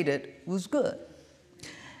created was good.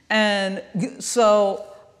 And so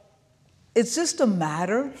it's just a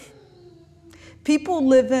matter. People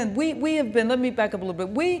live in, we have been, let me back up a little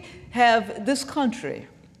bit. This country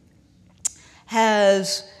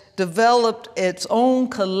has developed its own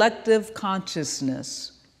collective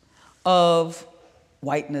consciousness of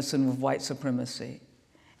whiteness and of white supremacy.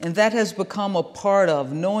 And that has become a part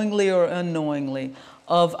of, knowingly or unknowingly,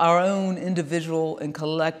 of our own individual and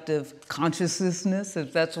collective consciousness,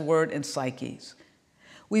 if that's a word, and psyches.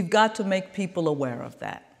 We've got to make people aware of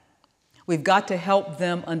that. We've got to help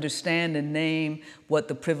them understand and name what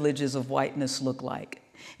the privileges of whiteness look like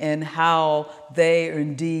and how they are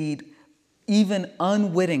indeed, even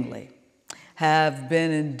unwittingly, have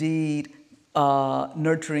been indeed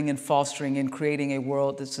nurturing and fostering and creating a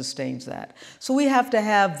world that sustains that. So we have to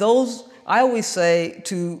have those, I always say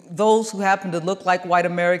to those who happen to look like white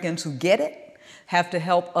Americans who get it, have to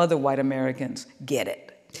help other white Americans get it.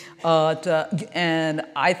 And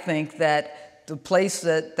I think that the place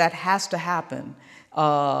that has to happen,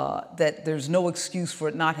 that there's no excuse for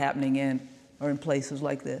it not happening in, are in places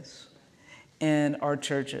like this, in our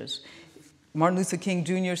churches. Martin Luther King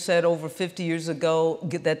Jr. said over 50 years ago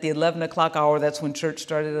that the 11 o'clock hour, that's when church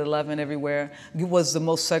started at 11 everywhere, was the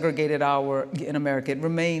most segregated hour in America. It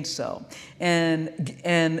remains so. And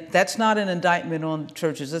that's not an indictment on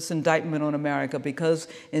churches, it's an indictment on America, because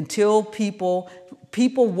until people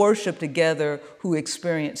worship together who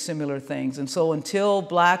experience similar things. And so until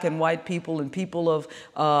black and white people and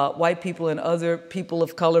white people and other people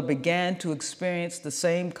of color began to experience the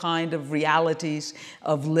same kind of realities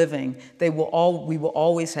of living, we will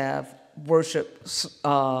always have worship,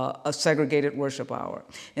 a segregated worship hour.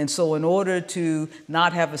 And so in order to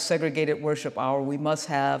not have a segregated worship hour, we must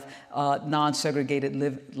have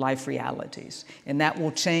non-segregated life realities. And that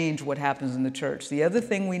will change what happens in the church. The other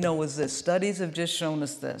thing we know is this. Studies have just shown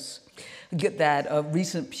us this. That a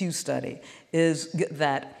recent Pew study is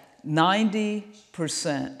that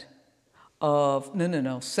 75%,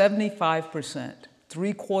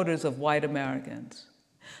 3/4 of white Americans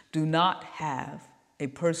do not have a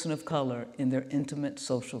person of color in their intimate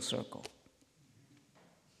social circle.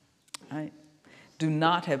 Right? Do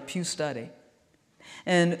not have Pew study.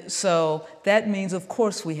 And so that means, of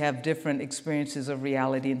course, we have different experiences of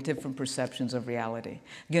reality and different perceptions of reality.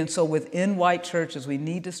 Again, so within white churches, we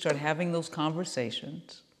need to start having those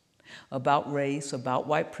conversations about race, about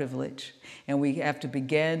white privilege, and we have to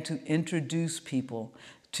begin to introduce people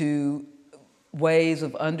to ways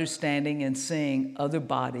of understanding and seeing other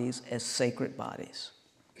bodies as sacred bodies.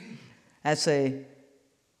 That's a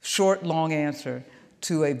short, long answer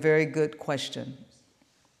to a very good question.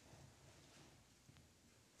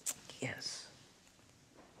 Yes.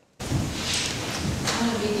 I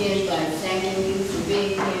want to begin by thanking you for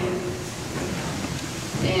being here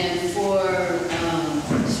and for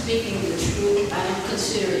speaking the truth. I don't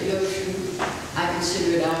consider it your truth. I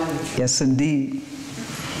consider it our truth. Yes, indeed.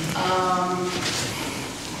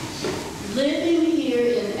 Living here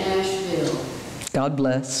in Asheville. God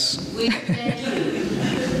bless. We thank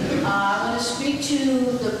you. I want to speak to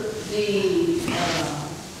the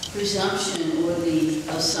presumption or the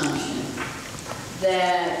assumption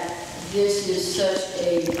that this is such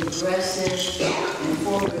a progressive and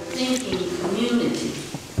forward-thinking community.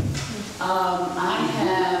 I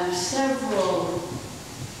have several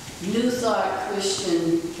New Thought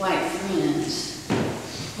Christian white friends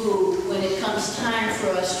who, when it comes time for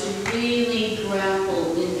us to really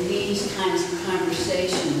grapple in these kinds of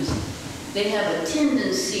conversations, they have a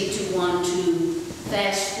tendency to want to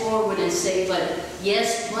fast forward and say, but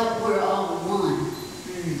yes, but we're all one.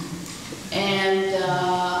 And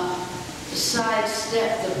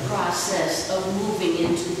sidestep the process of moving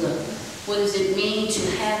into what does it mean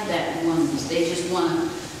to have that oneness. They just want to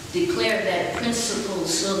declare that principle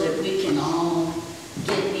so that we can all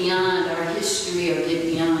get beyond our history or get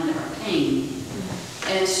beyond our pain.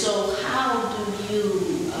 And so how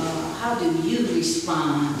do you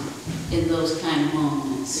respond in those kind of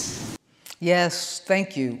moments? Yes,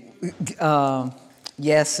 thank you.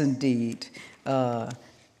 Yes, indeed.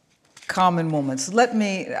 Common moments.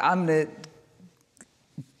 I'm going to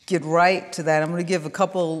get right to that. I'm going to give a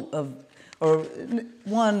couple of, or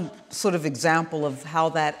one sort of example of how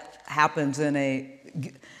that happens in a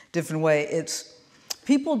different way.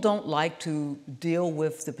 People don't like to deal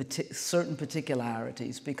with the certain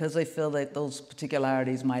particularities because they feel that those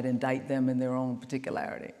particularities might indict them in their own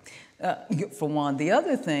particularity, for one. The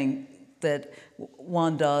other thing that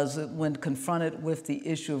one does when confronted with the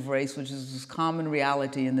issue of race, which is this common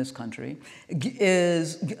reality in this country,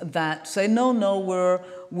 is that say, no,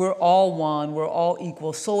 we're all one, we're all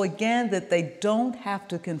equal. So again, that they don't have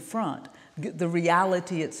to confront the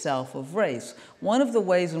reality itself of race. One of the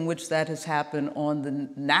ways in which that has happened on the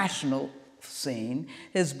national scene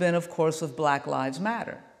has been, of course, of Black Lives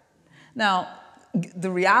Matter. Now, the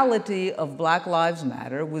reality of Black Lives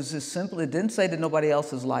Matter was as simple. It didn't say that nobody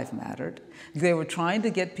else's life mattered. They were trying to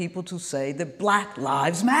get people to say that Black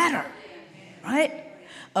lives matter, right?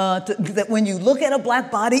 That when you look at a black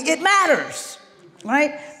body, it matters.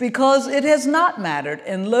 Right? Because it has not mattered.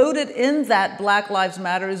 And loaded in that Black Lives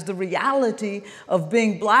Matter is the reality of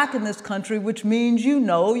being black in this country, which means you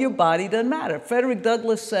know your body doesn't matter. Frederick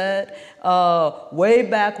Douglass said, way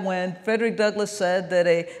back when, Frederick Douglass said that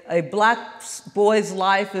a black boy's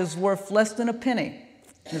life is worth less than a penny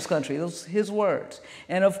in this country. Those are his words.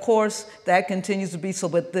 And of course, that continues to be so.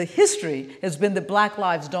 But the history has been that black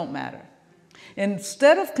lives don't matter.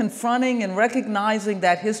 Instead of confronting and recognizing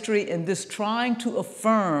that history and just trying to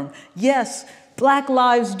affirm, yes, black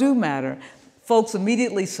lives do matter, folks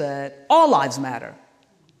immediately said, all lives matter.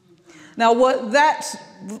 Now, what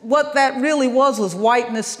that really was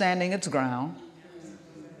whiteness standing its ground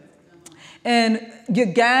and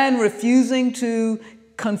again refusing to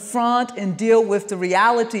confront and deal with the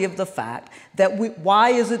reality of the fact that why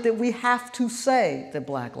is it that we have to say that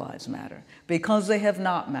Black Lives Matter? Because they have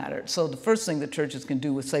not mattered. So the first thing that churches can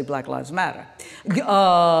do is say Black Lives Matter.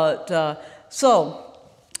 So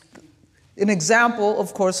an example,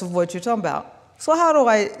 of course, of what you're talking about. So how do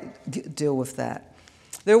I deal with that?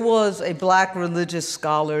 There was a black religious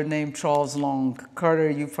scholar named Charles Long. Carter,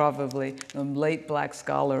 you probably, a late black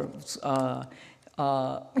scholar,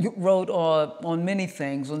 wrote on many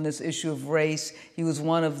things on this issue of race. He was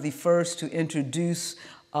one of the first to introduce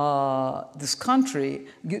this country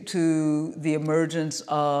to the emergence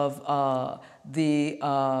of the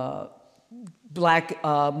black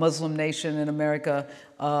Muslim nation in America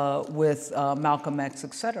with Malcolm X,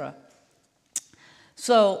 etc.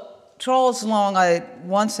 So Charles Long, I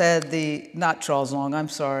once had not Charles Long, I'm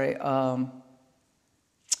sorry,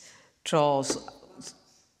 Charles,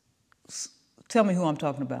 tell me who I'm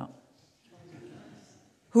talking about.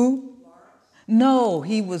 Who? No,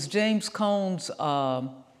 he was James Cone's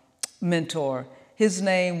mentor. His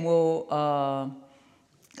name will,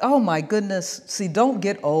 oh my goodness, see, don't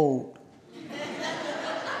get old.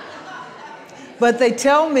 But they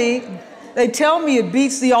tell me it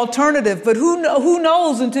beats the alternative, but who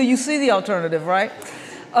knows until you see the alternative, right?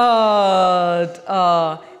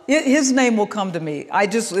 His name will come to me.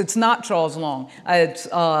 It's not Charles Long. It's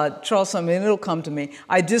Charles something, and it'll come to me.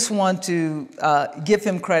 I just want to give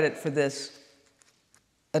him credit for this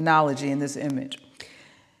analogy and this image.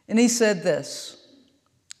 And he said this: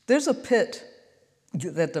 there's a pit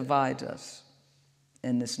that divides us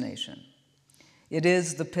in this nation. It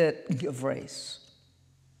is the pit of race.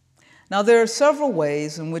 Now, there are several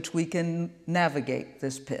ways in which we can navigate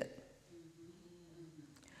this pit.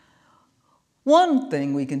 One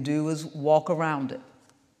thing we can do is walk around it.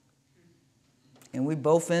 And we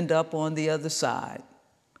both end up on the other side.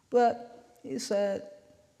 But he said,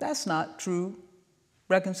 that's not true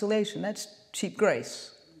reconciliation. That's cheap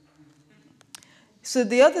grace. He said,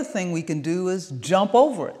 the other thing we can do is jump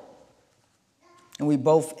over it. And we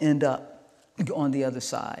both end up on the other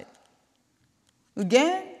side.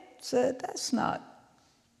 Again, said, that's not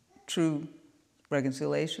true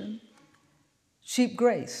reconciliation. Cheap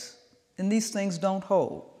grace. And these things don't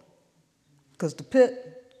hold because the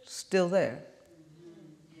pit is still there.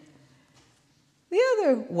 The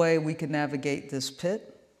other way we can navigate this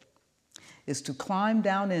pit is to climb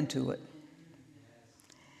down into it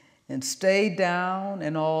and stay down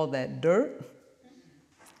in all that dirt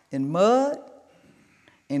and mud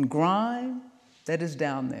and grime that is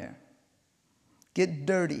down there. Get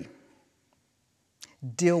dirty,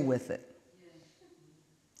 deal with it,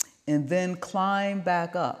 and then climb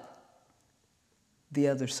back up the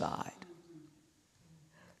other side.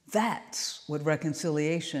 That's what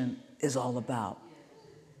reconciliation is all about.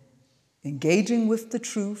 Engaging with the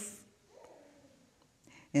truth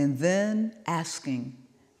and then asking,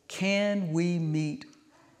 can we meet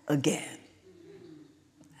again?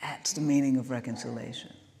 That's the meaning of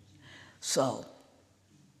reconciliation. So,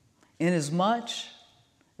 inasmuch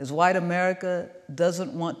as white America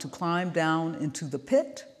doesn't want to climb down into the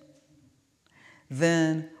pit,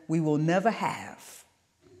 then we will never have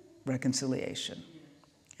reconciliation.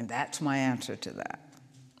 And that's my answer to that.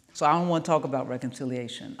 So I don't want to talk about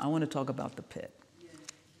reconciliation. I want to talk about the pit.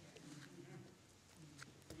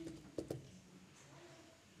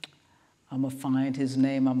 I'm going to find his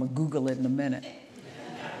name. I'm going to Google it in a minute.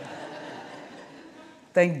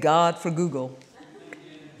 Thank God for Google.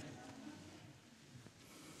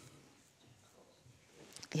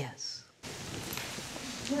 Yes.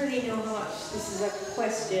 I already know how much this is a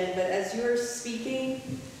question, but as you're speaking,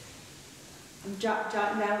 I'm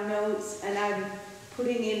jotting down notes and I'm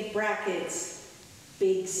putting in brackets,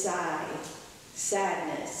 big sigh,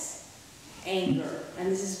 sadness, anger. And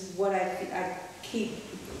this is what I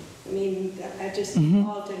just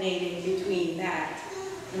alternating between that.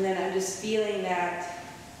 And then I'm just feeling that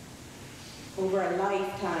over a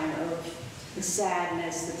lifetime of the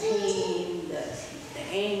sadness, the pain, the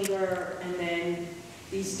anger, and then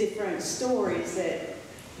these different stories that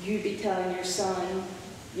you'd be telling your son,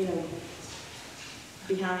 you know,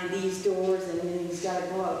 behind these doors, and then he's got to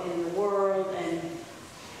go out in the world and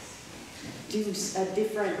do a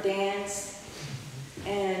different dance.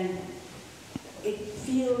 And it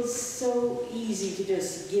feels so easy to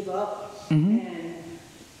just give up and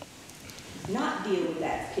not deal with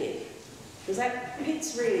that pit. Because that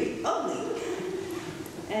pit's really ugly.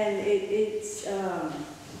 And it is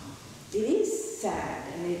sad,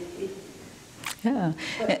 and yeah.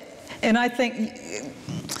 And I think...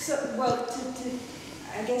 So, well,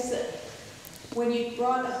 I guess when you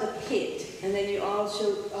brought up the pit, and then you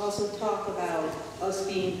also talk about us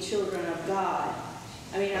being children of God,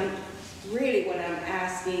 I mean, what I'm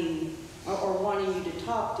asking or wanting you to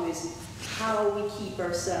talk to is how we keep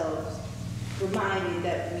ourselves reminded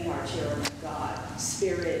that we are children of God,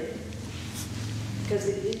 spirit. Because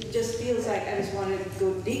it just feels like I just want to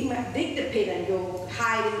go dig the pit and go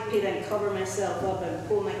hide in the pit and cover myself up and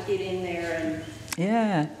pull my kid in there and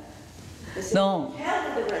Yeah. No.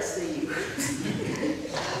 hell with the rest of you.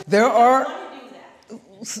 There I are, want to do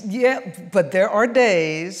that. yeah, but there are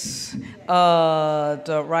days,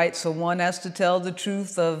 right? So one has to tell the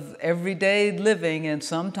truth of everyday living, and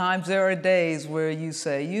sometimes there are days where you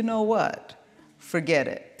say, you know what, forget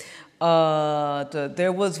it.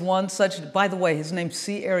 There was one such, by the way, his name's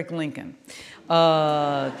C. Eric Lincoln.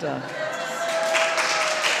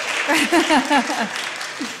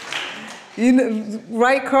 You know,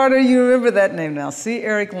 right, Carter? You remember that name now, C.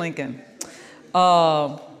 Eric Lincoln.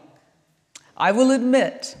 I will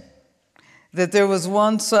admit that there was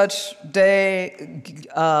one such day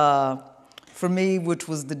for me, which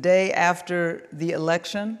was the day after the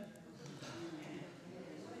election.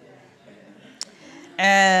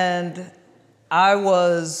 And I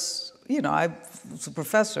was, I was a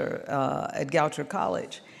professor at Goucher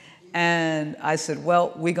College. And I said,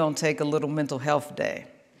 well, we're going to take a little mental health day,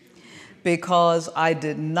 because I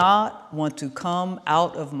did not want to come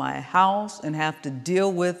out of my house and have to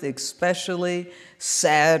deal with especially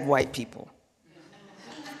sad white people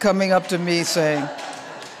coming up to me saying,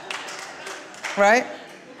 right?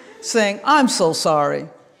 Saying, I'm so sorry.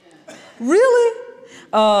 Really?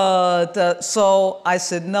 So I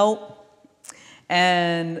said, no.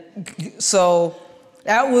 And so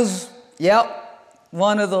that was,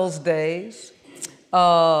 one of those days.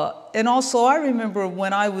 And also, I remember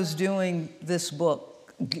when I was doing this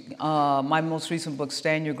book, my most recent book,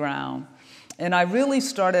 Stand Your Ground, and I really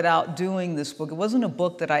started out doing this book. It wasn't a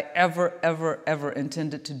book that I ever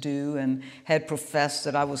intended to do and had professed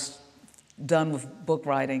that I was done with book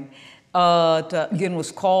writing. Again,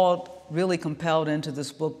 was called, really compelled into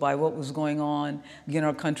this book by what was going on in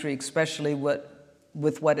our country, especially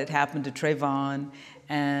with what had happened to Trayvon,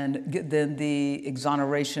 and then the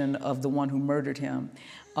exoneration of the one who murdered him,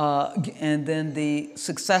 and then the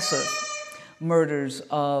successive murders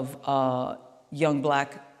of young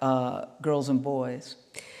black girls and boys.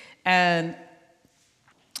 And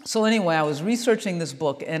so anyway, I was researching this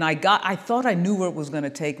book, and I thought I knew where it was going to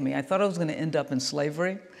take me. I thought I was going to end up in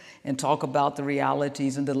slavery and talk about the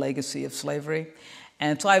realities and the legacy of slavery.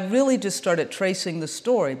 And so I really just started tracing the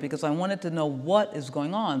story because I wanted to know what is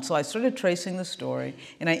going on. So I started tracing the story,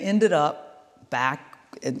 and I ended up back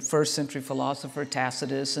in first century philosopher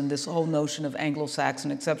Tacitus and this whole notion of Anglo-Saxon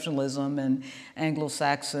exceptionalism and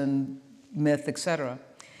Anglo-Saxon myth, etc.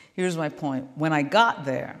 Here's my point. When I got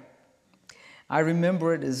there, I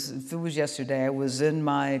remember it as if it was yesterday. I was in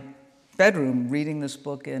my bedroom reading this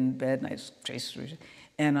book in bed,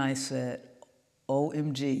 and I said,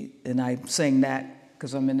 OMG, and I'm saying that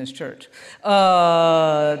because I'm in this church.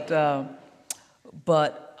 But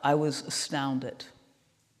I was astounded.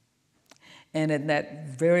 And at that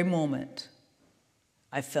very moment,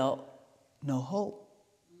 I felt no hope.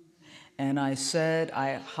 And I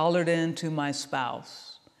hollered into my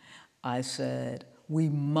spouse. I said, we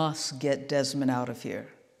must get Desmond out of here.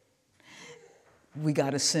 We got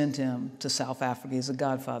to send him to South Africa. He's a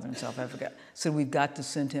godfather in South Africa. So we've got to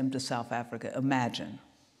send him to South Africa. Imagine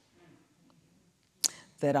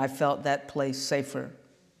that I felt that place safer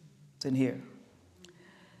than here.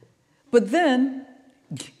 But then,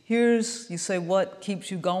 you say, what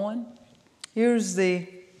keeps you going? Here's the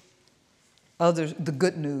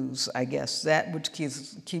good news, I guess, that which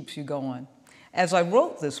keeps you going. As I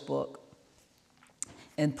wrote this book,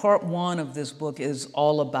 and part one of this book is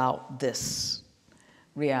all about this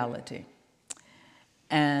reality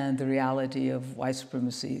and the reality of white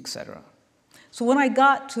supremacy, etc. So when I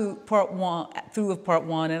got to part one,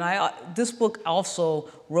 and this book also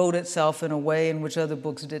wrote itself in a way in which other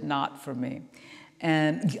books did not for me.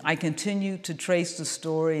 And I continued to trace the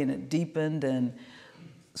story, and it deepened. And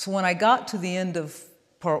so when I got to the end of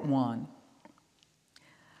part one,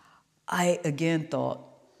 I again thought,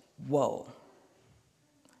 whoa,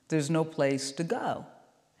 there's no place to go.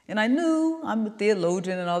 And I knew, I'm a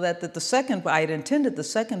theologian and all that I had intended the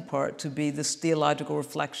second part to be this theological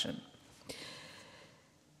reflection.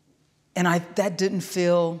 And that didn't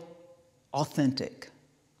feel authentic.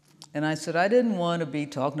 And I said, I didn't want to be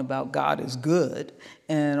talking about God is good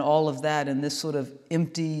and all of that in this sort of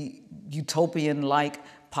empty, utopian-like,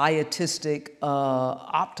 pietistic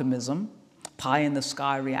optimism, pie in the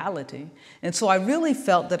sky reality. And so I really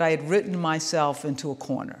felt that I had written myself into a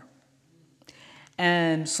corner.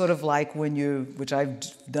 And sort of like when which I've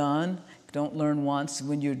done, don't learn once,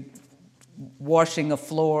 when you're washing a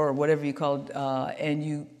floor or whatever you call it, and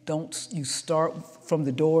you start from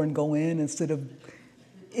the door and go in instead of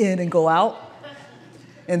in and go out.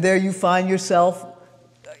 And there you find yourself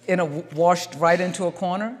washed right into a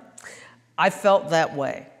corner. I felt that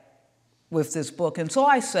way with this book. And so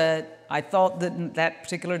I said, I thought that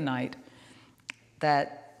particular night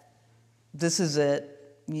that this is it.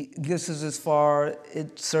 This is as far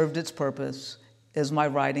it served its purpose as my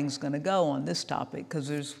writing's going to go on this topic, because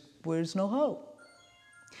there's no hope.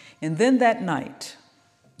 And then that night,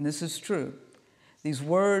 and this is true, these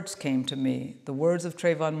words came to me, the words of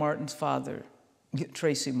Trayvon Martin's father,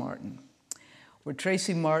 Tracy Martin, where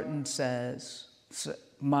Tracy Martin says,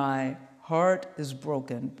 "My heart is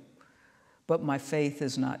broken, but my faith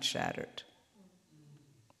is not shattered."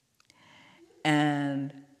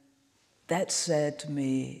 And that said to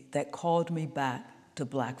me, that called me back to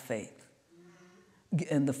Black faith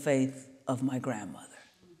and the faith of my grandmother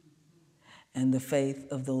and the faith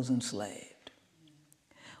of those enslaved,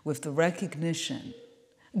 with the recognition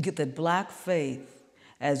that Black faith,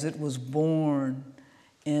 as it was born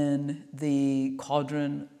in the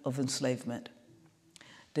cauldron of enslavement,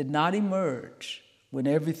 did not emerge when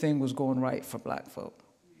everything was going right for Black folk.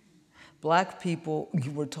 Black people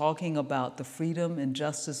were talking about the freedom and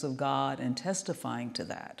justice of God and testifying to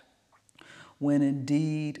that, when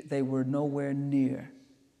indeed they were nowhere near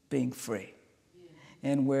being free,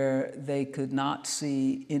 and where they could not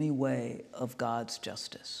see any way of God's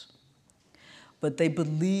justice. But they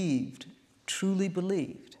believed, truly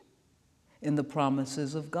believed, in the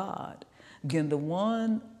promises of God. Again, the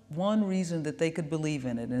one reason that they could believe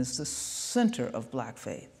in it, and it's the center of Black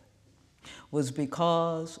faith, was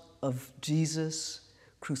because of Jesus'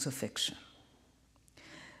 crucifixion.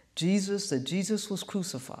 That Jesus was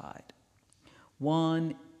crucified,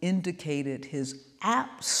 one, indicated his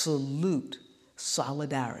absolute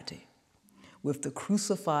solidarity with the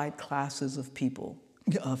crucified classes of people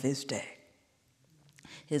of his day.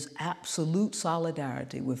 His absolute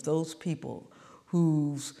solidarity with those people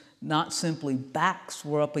whose not simply backs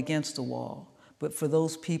were up against the wall, but for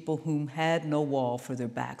those people whom had no wall for their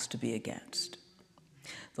backs to be against.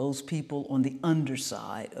 Those people on the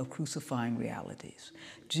underside of crucifying realities.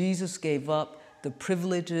 Jesus gave up the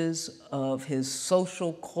privileges of his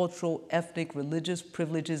social, cultural, ethnic, religious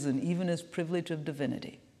privileges, and even his privilege of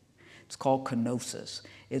divinity. It's called kenosis.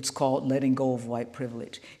 It's called letting go of white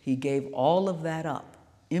privilege. He gave all of that up,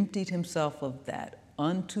 emptied himself of that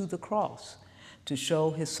unto the cross to show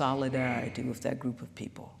his solidarity with that group of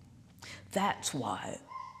people. That's why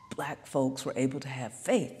Black folks were able to have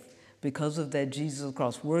faith, because of that Jesus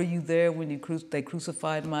cross. Were you there when they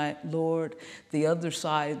crucified my Lord? The other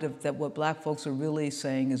side of that, what Black folks are really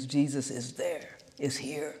saying is Jesus is there, is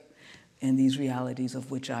here, in these realities of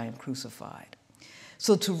which I am crucified.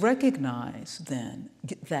 So to recognize then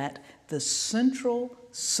that the central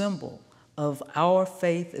symbol of our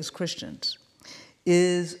faith as Christians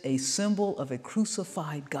is a symbol of a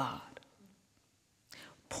crucified God,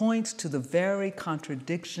 points to the very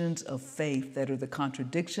contradictions of faith that are the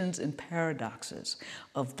contradictions and paradoxes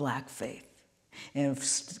of Black faith, and of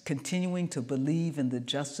continuing to believe in the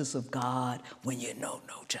justice of God when you know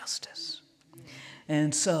no justice.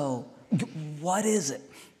 And so, what is it,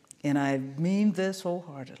 and I mean this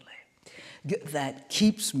wholeheartedly, that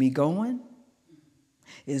keeps me going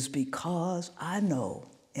is because I know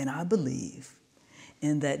and I believe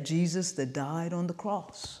in that Jesus that died on the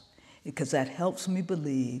cross, because that helps me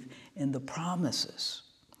believe in the promises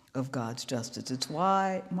of God's justice. It's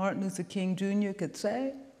why Martin Luther King Jr. could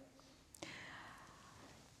say,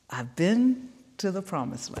 I've been to the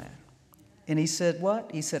promised land. And he said what?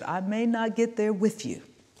 He said, I may not get there with you,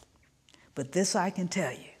 but this I can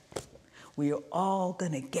tell you, we are all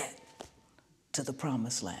going to get to the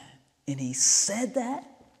promised land. And he said that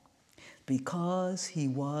because he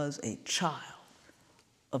was a child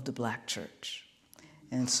of the Black church.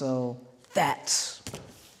 And so that's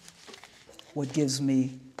what gives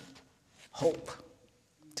me hope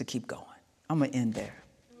to keep going. I'm going to end there.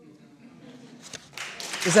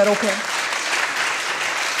 Is that okay?